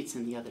 oh, maybe it's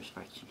in the other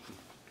section.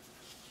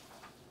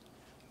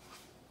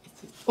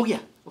 Oh, yeah,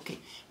 okay.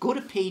 Go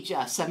to page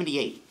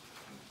 78.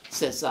 It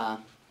says,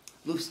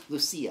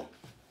 Lucia.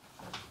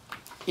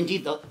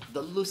 Indeed,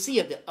 the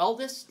Lucia, the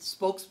eldest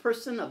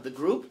spokesperson of the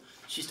group,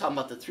 she's talking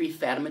about the 3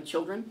 Fatima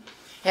children,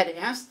 had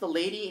asked the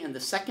lady in the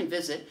second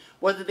visit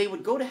whether they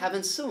would go to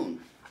heaven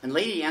soon. And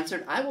lady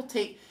answered, I will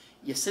take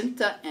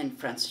Jacinta and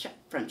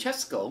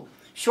Francesco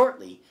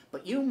shortly,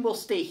 but you will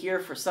stay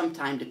here for some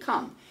time to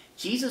come.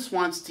 Jesus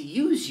wants to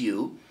use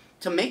you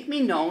to make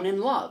me known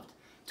and loved,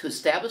 to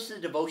establish the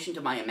devotion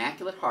to my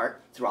Immaculate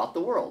Heart throughout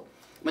the world.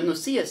 When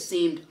Lucia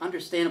seemed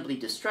understandably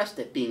distressed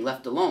at being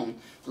left alone,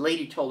 the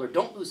lady told her,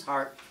 don't lose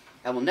heart.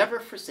 I will never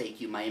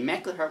forsake you. My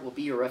Immaculate Heart will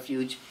be your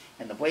refuge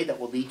and the way that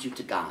will lead you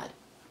to God.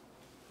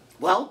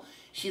 Well,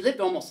 she lived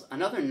almost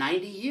another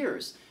 90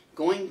 years,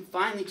 going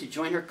finally to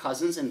join her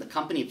cousins in the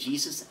company of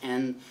Jesus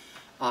and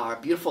our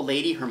beautiful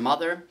lady, her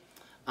mother,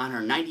 on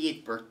her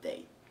 98th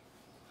birthday.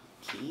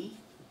 Okay.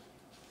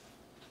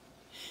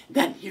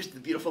 Then here's the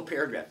beautiful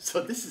paragraph.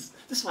 So this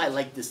is why I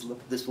like this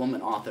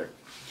woman author.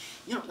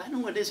 You know, I don't know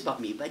what it is about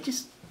me, but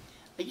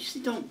I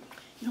usually don't,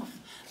 you know,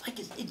 like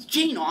it's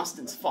Jane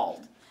Austen's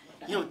fault.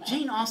 You know,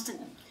 Jane Austen,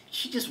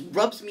 she just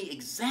rubs me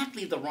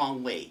exactly the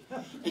wrong way.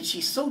 And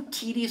she's so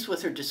tedious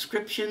with her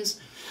descriptions.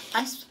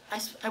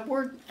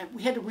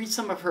 We had to read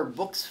some of her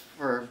books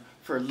for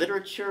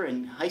literature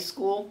in high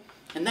school.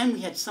 And then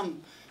we had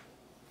some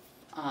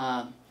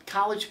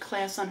college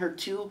class on her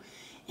too.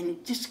 And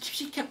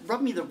she kept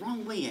rubbing me the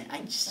wrong way.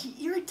 She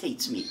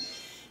irritates me.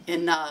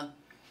 And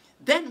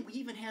then we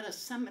even had a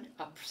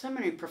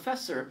seminary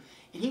professor,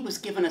 and he was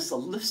giving us a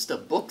list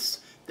of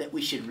books that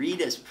we should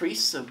read as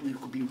priests so we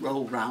could be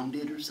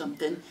well-rounded or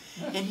something.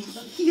 And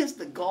he has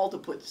the gall to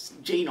put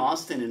Jane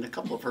Austen in a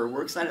couple of her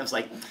works. And I was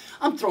like,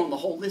 I'm throwing the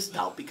whole list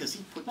out because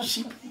he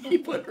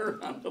put her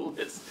on the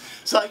list.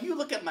 So if you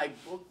look at my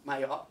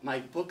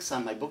books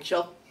on my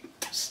bookshelf,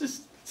 this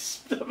is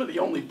the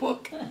only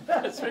book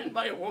that's written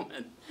by a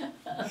woman.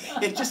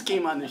 It just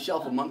came on the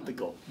shelf a month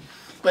ago.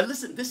 But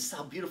listen, this is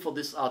how beautiful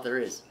this author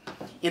is.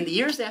 In the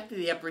years after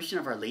the apparition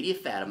of Our Lady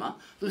of Fatima,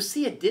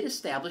 Lucia did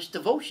establish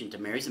devotion to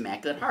Mary's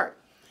Immaculate Heart.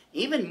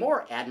 Even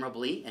more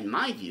admirably, in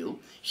my view,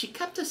 she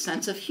kept a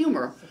sense of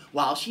humor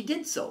while she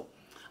did so.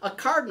 A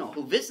cardinal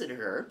who visited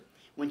her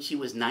when she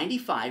was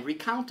 95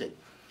 recounted,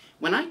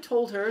 when I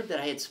told her that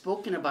I had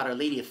spoken about Our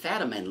Lady of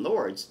Fatima in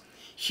Lourdes,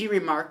 she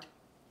remarked,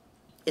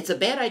 it's a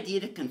bad idea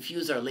to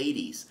confuse Our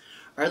Ladies.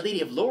 Our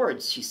Lady of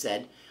Lourdes, she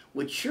said,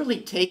 would surely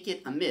take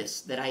it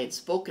amiss that I had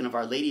spoken of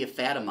Our Lady of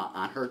Fatima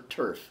on her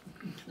turf.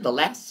 The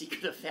last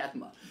secret of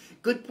Fatima.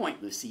 Good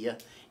point, Lucia.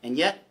 And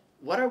yet,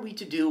 what are we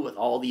to do with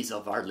all these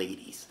of Our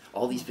Ladies?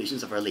 All these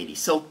visions of Our Lady?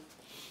 So,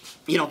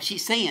 you know,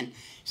 she's saying,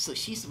 so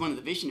she's one of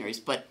the visionaries,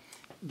 but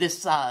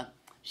this,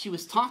 she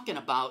was talking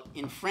about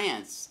in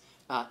France,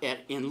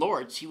 in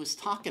Lourdes, she was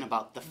talking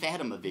about the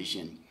Fatima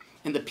vision.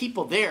 And the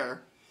people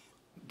there,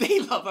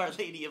 they love Our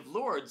Lady of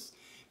Lourdes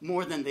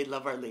more than they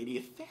love Our Lady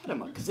of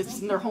Fatima, because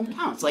it's in their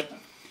hometown. It's like,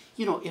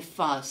 you know, if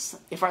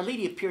Our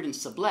Lady appeared in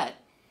Sublette,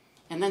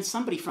 and then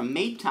somebody from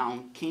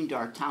Maytown came to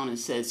our town and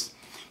says,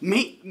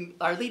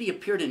 Our Lady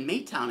appeared in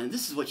Maytown, and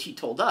this is what she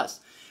told us.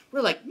 We're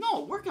like,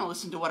 no, we're going to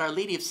listen to what Our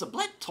Lady of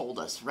Sublette told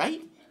us,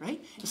 right?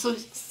 Right? And so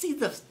see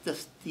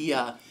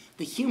the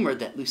humor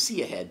that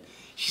Lucia had.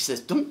 She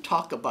says, don't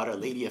talk about Our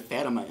Lady of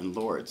Fatima and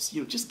Lourdes.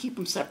 You know, just keep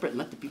them separate and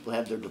let the people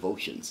have their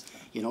devotions,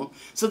 you know.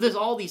 So there's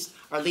all these,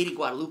 Our Lady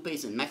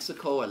Guadalupe's in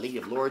Mexico, Our Lady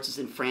of Lourdes is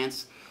in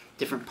France,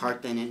 different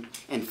part than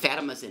and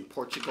Fatima's in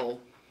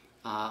Portugal.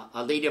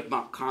 Our Lady of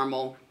Mount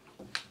Carmel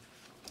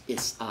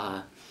is,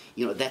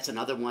 you know, that's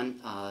another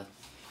one,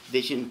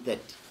 vision that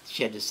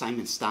she had to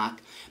Simon Stock.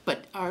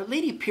 But Our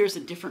Lady appears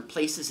in different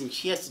places, and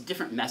she has a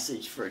different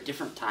message for a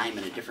different time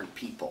and a different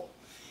people.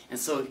 And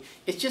so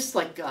it's just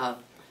like,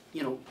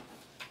 you know,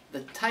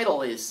 the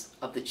title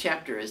of the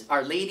chapter is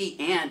Our Lady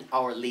and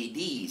Our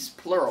Ladies,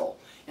 plural.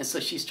 And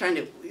so she's trying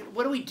to,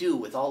 what do we do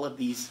with all of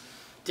these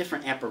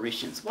different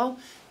apparitions? Well,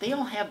 they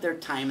all have their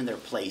time and their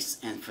place,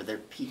 and for their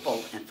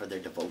people and for their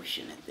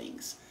devotion and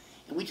things.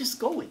 And we just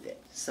go with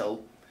it.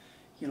 So,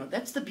 you know,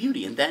 that's the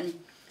beauty. And then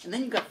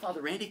you've got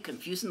Father Randy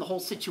confusing the whole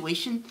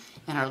situation,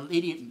 and Our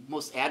Lady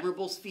Most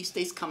Admirable's feast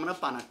day's coming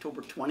up on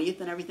October 20th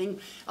and everything.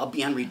 I'll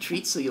be on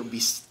retreat, so you'll be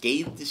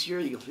scathed this year.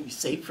 You'll be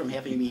safe from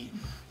having me,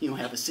 you know,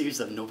 have a series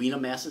of novena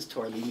masses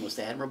to Our Lady Most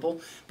Admirable.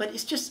 But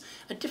it's just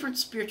a different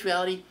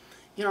spirituality.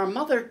 You know, our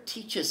mother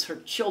teaches her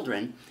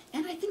children,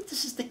 and I think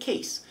this is the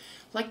case.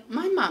 Like,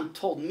 my mom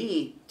told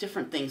me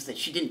different things that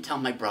she didn't tell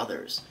my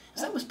brothers.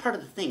 So that was part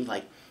of the thing.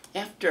 Like,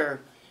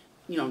 after,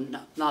 you know,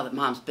 now that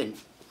Mom's been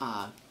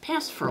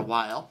passed for a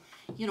while,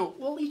 you know,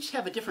 we'll each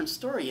have a different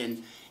story,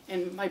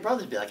 and my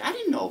brothers be like, I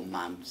didn't know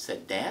Mom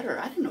said that, or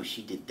I didn't know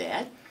she did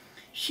that.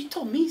 She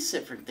told me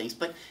different things,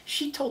 but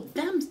she told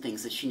them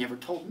things that she never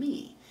told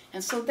me.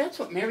 And so that's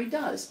what Mary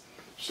does.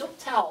 She'll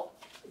tell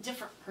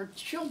her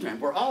children,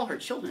 we're all her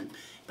children,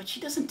 but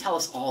she doesn't tell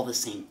us all the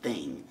same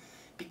thing,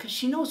 because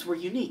she knows we're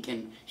unique,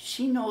 and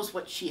she knows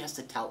what she has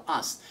to tell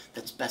us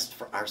that's best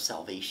for our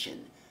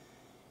salvation.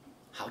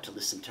 How to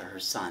listen to her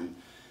son,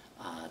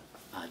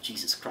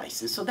 Jesus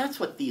Christ. And so that's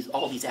what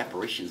all these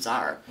apparitions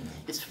are.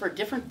 It's for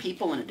different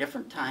people in a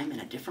different time, in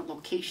a different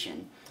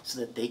location, so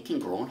that they can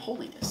grow in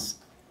holiness.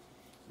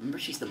 Remember,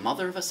 she's the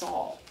mother of us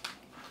all.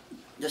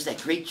 There's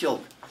that great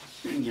joke,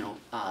 you know,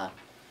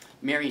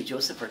 Mary and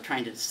Joseph are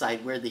trying to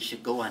decide where they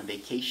should go on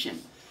vacation.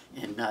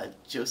 And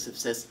Joseph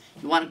says,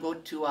 you want to go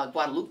to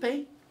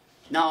Guadalupe?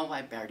 No,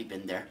 I've already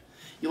been there.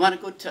 You want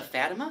to go to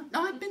Fatima?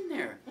 No, I've been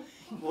there.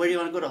 Where do you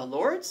want to go to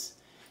Lourdes?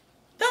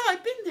 No,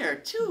 I've been there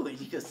too. And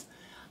he goes,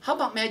 how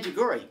about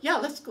Medjugorje? Yeah,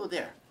 let's go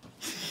there.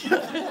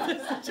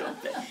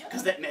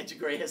 Because that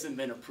Medjugorje hasn't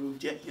been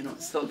approved yet, you know.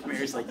 So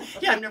Mary's like,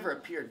 yeah, I've never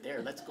appeared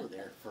there. Let's go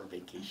there for a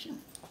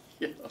vacation.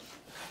 You know?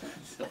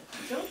 So.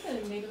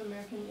 Don't the Native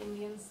American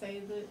Indians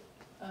say that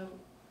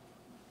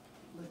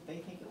they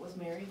think it was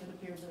Mary that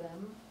appeared to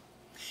them?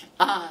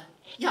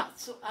 Yeah,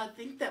 so I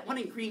think that one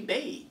in Green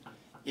Bay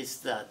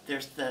is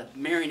there's the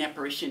Marian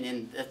apparition,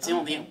 and that's the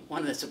only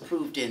one that's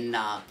approved in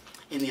the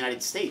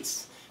United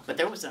States. But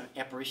there was an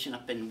apparition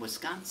up in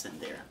Wisconsin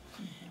there.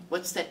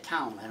 What's that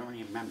town? I don't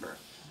even remember.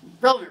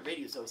 Relevant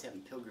Radio's always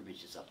having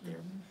pilgrimages up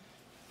there.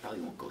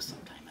 Probably won't go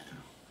sometime, I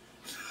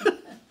don't know.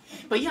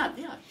 But yeah,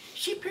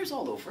 she appears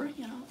all over,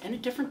 you know, and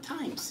at different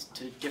times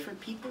to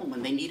different people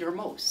when they need her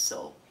most.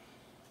 So,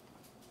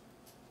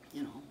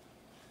 you know,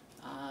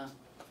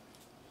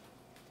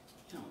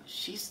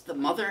 she's the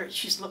mother.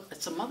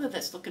 It's a mother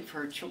that's looking for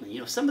her children. You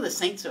know, some of the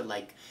saints are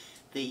like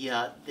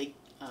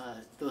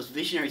those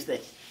visionaries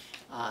that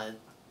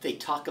they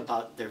talk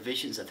about their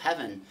visions of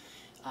heaven.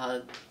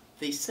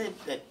 They said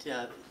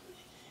that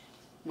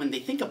when they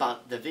think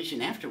about the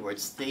vision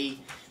afterwards, they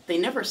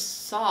never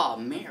saw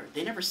Mary.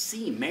 They never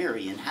see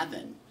Mary in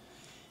heaven,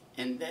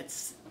 and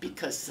that's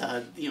because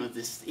you know,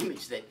 this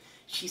image that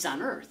she's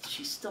on earth.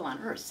 She's still on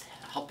earth,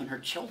 helping her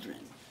children,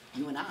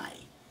 you and I.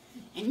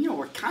 And you know,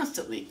 we're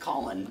constantly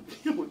calling.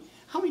 You know,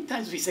 how many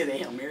times we say the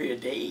Hail Mary a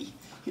day?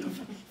 You know,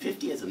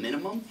 50 as a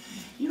minimum.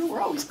 You know,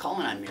 we're always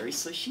calling on Mary,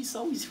 so she's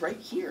always right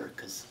here,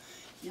 because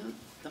you know,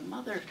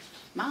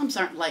 moms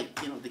aren't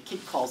like, you know, the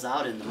kid calls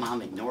out and the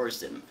mom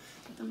ignores him.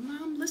 The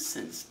mom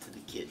listens to the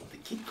kid. The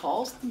kid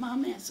calls, the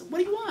mom answers. What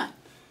do you want?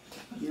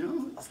 You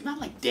know, it's not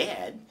like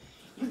dad.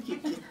 You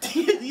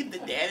leave the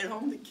dad at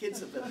home, the kids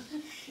have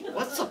been,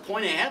 what's the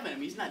point of having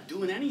him? He's not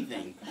doing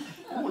anything.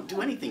 He won't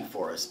do anything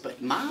for us.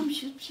 But mom,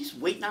 she's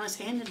waiting on his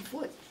hand and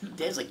foot.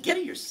 Dad's like, get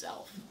it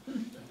yourself.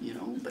 You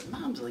know, but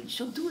mom's like,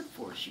 she'll do it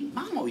for us.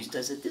 Mom always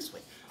does it this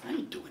way. I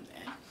ain't doing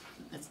that.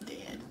 That's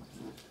dad.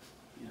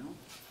 You know?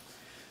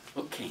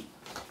 Okay,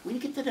 we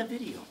need to get to that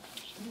video.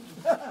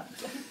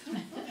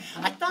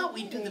 I thought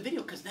we'd do the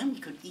video because then we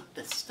could eat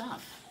the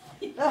stuff.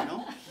 You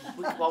know?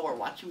 While we're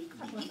watching, we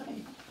could be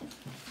eating.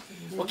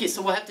 Okay,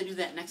 so we'll have to do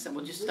that next time.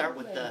 We'll just start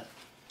with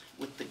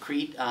the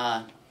Creed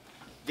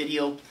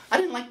video. I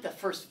didn't like the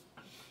first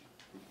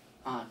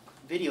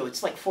video.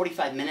 It's like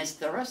 45 minutes.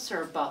 The rest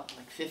are about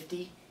like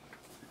 50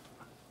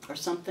 or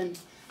something.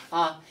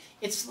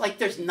 It's like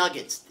there's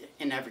nuggets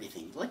in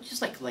everything.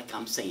 Just like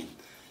I'm saying.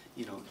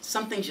 You know,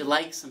 some things you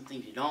like, some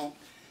things you don't.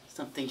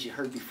 Some things you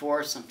heard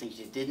before, some things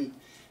you didn't.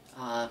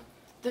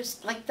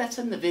 There's like that's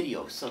in the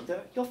video, so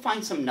you'll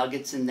find some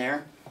nuggets in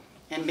there,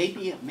 and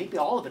maybe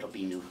all of it will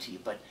be new to you.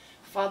 But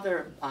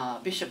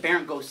Bishop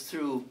Barron goes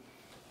through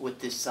with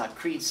this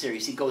Creed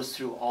series. He goes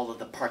through all of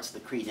the parts of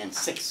the Creed in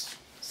six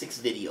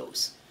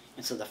videos,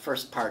 and so the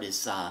first part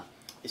is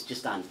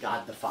just on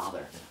God the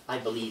Father. I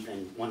believe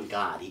in one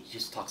God. He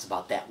just talks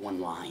about that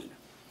one line,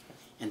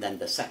 and then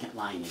the second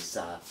line is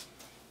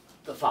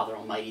the Father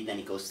Almighty. Then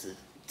he goes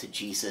to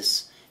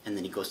Jesus. And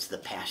then he goes to the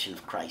Passion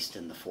of Christ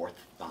in the 4th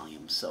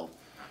volume. So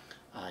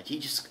we're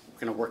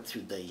going to work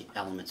through the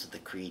elements of the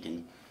Creed,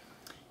 and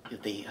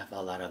they have a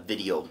lot of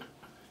video.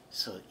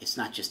 So it's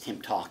not just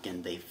him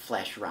talking. They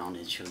flash around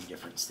and show you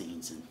different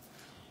scenes, and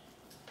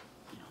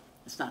you know,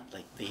 it's not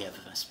like they have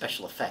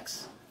special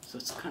effects. So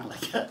it's kind of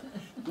like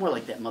more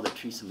like that Mother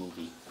Teresa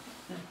movie.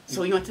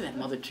 So we went to that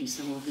Mother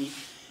Teresa movie.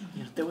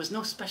 You know, there was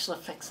no special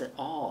effects at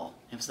all.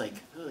 It was like,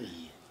 ugh.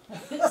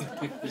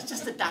 It was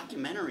just a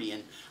documentary,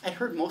 and I'd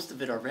heard most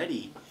of it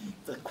already,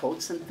 the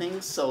quotes and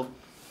things, so,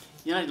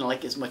 you know, I didn't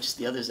like as much as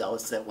the other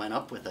zealots that went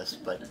up with us,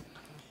 but,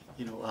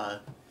 you know,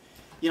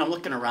 I'm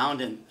looking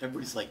around, and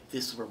everybody's like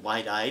this, we're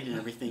wide-eyed and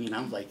everything, and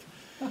I'm like,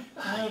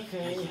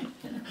 okay.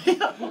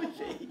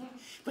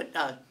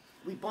 But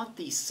we bought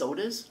these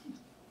sodas.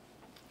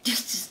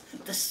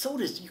 Just the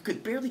sodas, you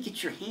could barely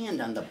get your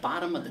hand on the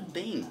bottom of the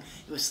thing.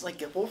 It was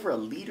like over a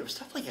liter,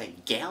 stuff like a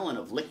gallon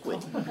of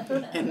liquid.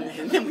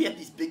 And then we had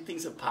these big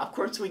things of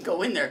popcorn, so we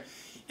go in there.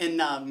 And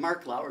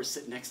Mark Lauer's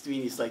sitting next to me,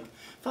 and he's like,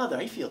 Father,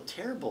 I feel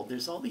terrible.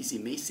 There's all these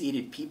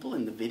emaciated people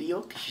in the video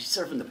because she's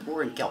serving the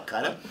poor in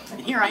Calcutta. And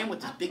here I am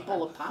with this big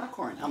bowl of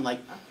popcorn. I'm like,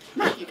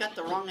 Mark, you got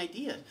the wrong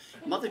idea.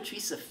 Mother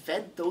Teresa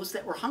fed those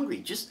that were hungry.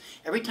 Just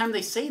every time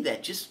they say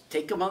that, just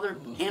take another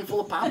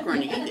handful of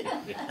popcorn and eat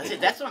it. I said,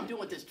 that's what I'm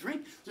doing with this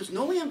drink. There's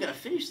no way I'm going to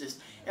finish this.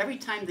 Every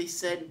time they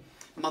said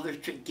Mother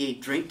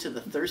gave drink to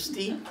the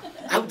thirsty,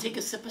 I would take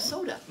a sip of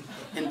soda.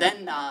 And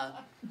then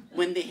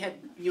when they had,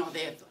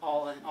 they have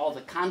all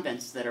the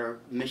convents that are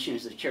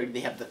missionaries of charity,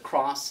 they have the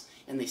cross,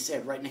 and they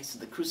said right next to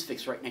the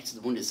crucifix, right next to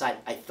the wounded side,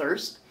 I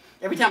thirst.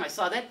 Every time I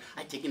saw that,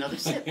 I'd take another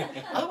sip.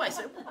 Otherwise,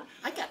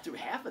 I got through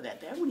half of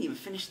that. I wouldn't even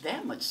finish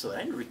that much soda. I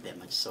didn't drink that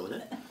much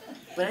soda.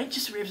 But it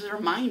was a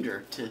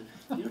reminder to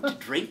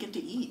drink and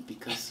to eat,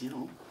 because,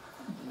 you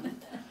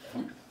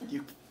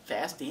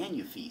fast and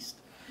you feast.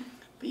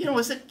 But, it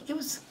was a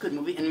good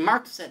movie. And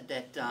Mark said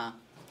that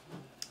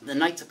the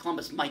Knights of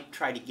Columbus might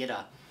try to get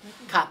a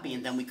copy,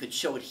 and then we could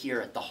show it here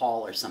at the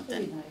hall or something.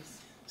 Pretty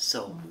nice.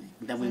 So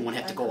then we won't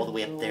have to go all the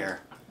way up there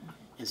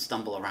and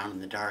stumble around in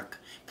the dark.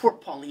 Poor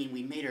Pauline,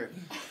 we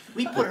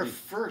put her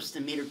first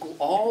and made her go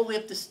all the way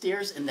up the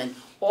stairs and then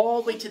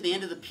all the way to the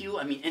end of the pew,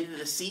 end of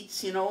the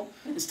seats,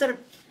 Instead of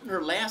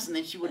her last, and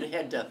then she would have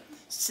had to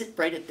sit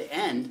right at the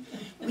end.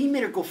 We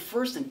made her go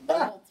first, and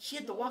she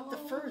had to walk the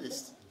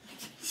furthest.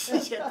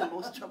 She had the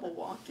most trouble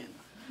walking.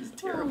 It was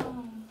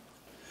terrible.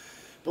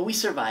 But we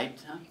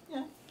survived, huh?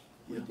 Yeah,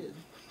 we did.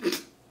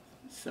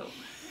 So,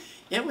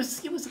 it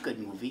was a good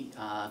movie.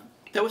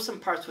 There were some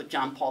parts with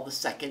John Paul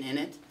II in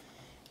it.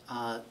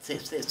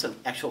 There's some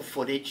actual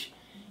footage,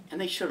 and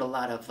they showed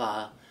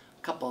a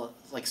couple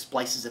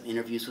splices of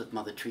interviews with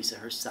Mother Teresa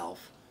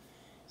herself.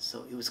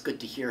 So it was good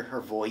to hear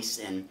her voice,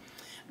 and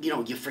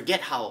you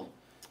forget how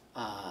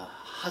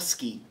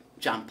husky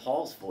John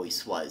Paul's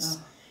voice was.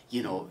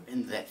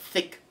 In that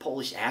thick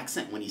Polish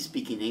accent when he's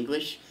speaking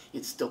English,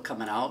 it's still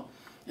coming out.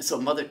 And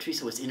so Mother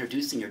Teresa was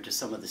introducing her to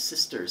some of the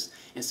sisters,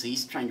 and so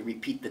he's trying to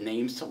repeat the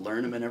names to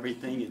learn them and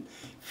everything, and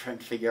trying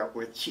to figure out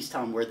she's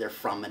telling him where they're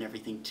from and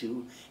everything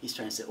too. He's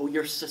trying to say, oh,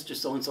 your sister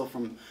so-and-so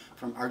from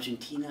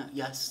Argentina?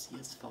 Yes,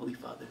 Holy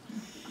Father.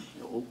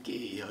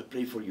 Okay, I'll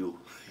pray for you.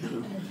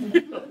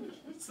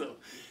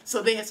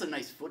 So they had some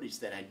nice footage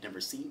that I'd never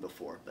seen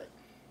before, but,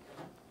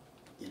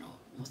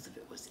 most of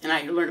it was. And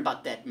I learned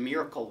about that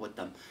miracle with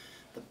the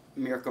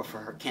miracle for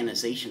her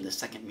canonization, the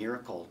second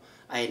miracle.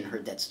 I hadn't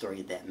heard that story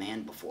of that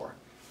man before.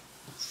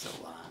 So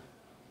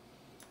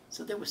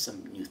there was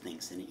some new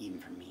things in it, even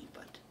for me.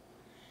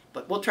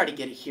 But we'll try to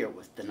get it here.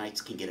 If the Knights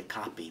can get a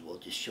copy, we'll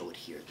just show it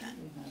here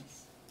then.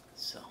 Nice.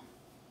 So,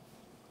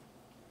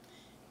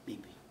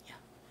 maybe, yeah.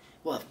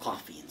 We'll have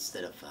coffee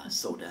instead of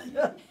soda and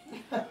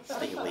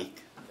stay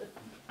awake.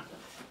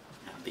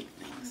 Not big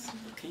things,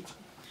 okay?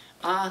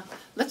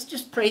 Let's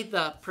just pray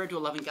the prayer to a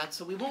loving God.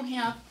 So we won't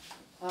have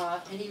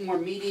any more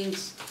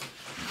meetings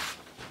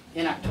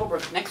in October.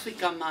 Next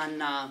week I'm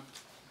on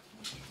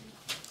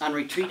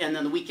retreat, and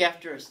then the week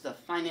after is the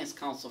Finance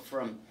Council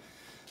from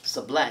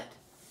Sublette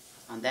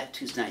on that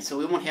Tuesday night. So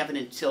we won't have it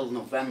until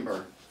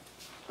November.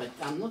 But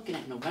I'm looking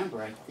at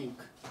November, I think.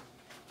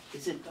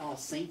 Is it All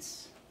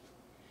Saints?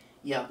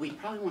 Yeah, we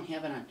probably won't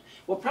have it on.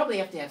 We'll probably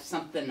have to have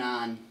something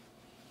on.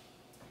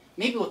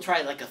 Maybe we'll try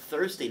a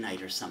Thursday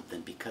night or something,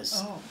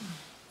 because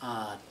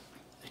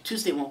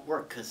Tuesday won't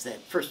work because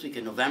that first week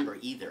of November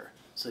either.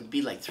 So it'd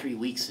be 3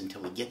 weeks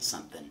until we get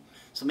something.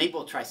 So maybe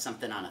we'll try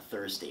something on a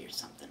Thursday or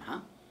something, huh?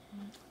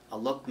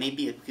 I'll look.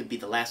 Maybe it could be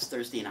the last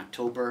Thursday in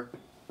October,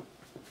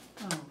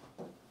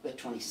 the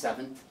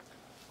 27th,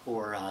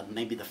 or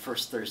maybe the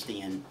first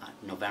Thursday in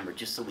November,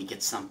 just so we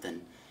get something.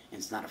 And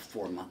it's not a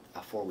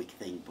 4-week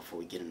thing before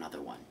we get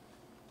another one.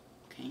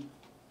 Okay?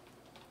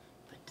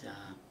 But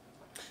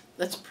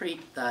let's pray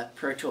the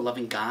prayer to a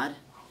loving God,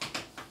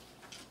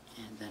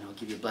 and then I'll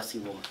give you a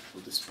blessing. We'll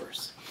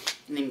disperse.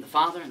 In the name of the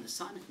Father, and the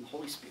Son, and the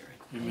Holy Spirit.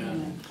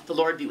 Amen. The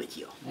Lord be with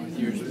you. With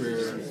your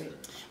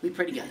spirit. We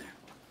pray together.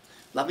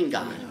 Loving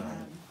God,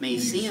 may you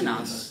see in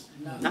us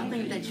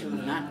nothing that you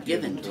have not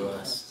given to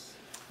us.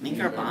 Make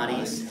our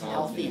bodies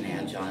healthy and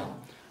agile,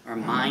 our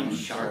minds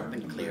sharp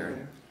and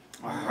clear,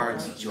 our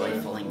hearts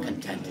joyful and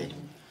contented,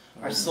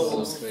 our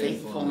souls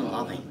faithful and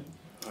loving,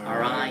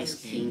 our eyes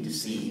keen to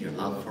see your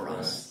love for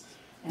us,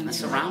 and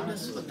surround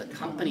us with the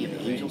company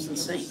of angels and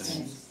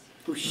saints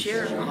who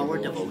share our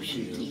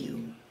devotion to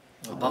you.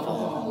 Above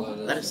all,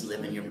 let us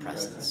live in your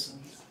presence.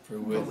 For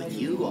with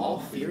you all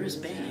fear is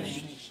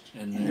banished,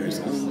 and there is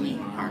only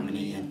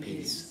harmony and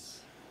peace.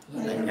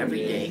 Let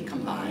every day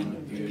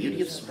combine the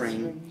beauty of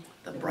spring,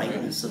 the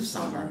brightness of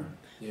summer,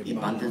 the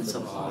abundance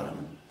of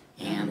autumn,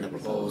 and the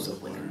repose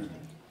of winter.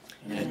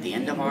 And at the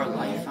end of our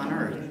life on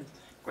earth,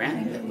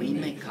 grant that we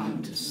may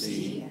come to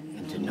see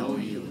and to know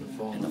you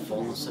in the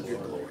fullness of your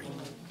glory.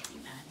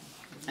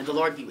 And the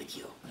Lord be with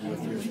you. And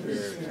with your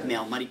spirit. May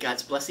Almighty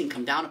God's blessing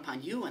come down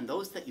upon you and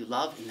those that you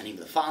love, in the name of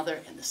the Father,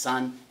 and the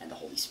Son, and the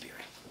Holy Spirit.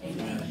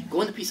 Amen.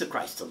 Go in the peace of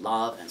Christ to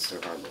love and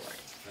serve our Lord.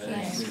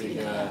 Thanks be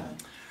to God.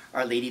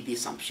 Our Lady of the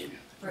Assumption.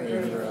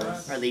 Pray for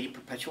us. Our Lady of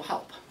Perpetual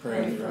Help.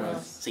 Pray for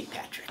us. St.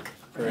 Patrick.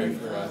 Pray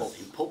for us.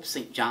 And Pope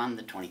St. John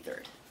the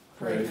 23rd.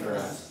 Pray for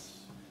us.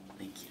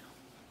 Thank you.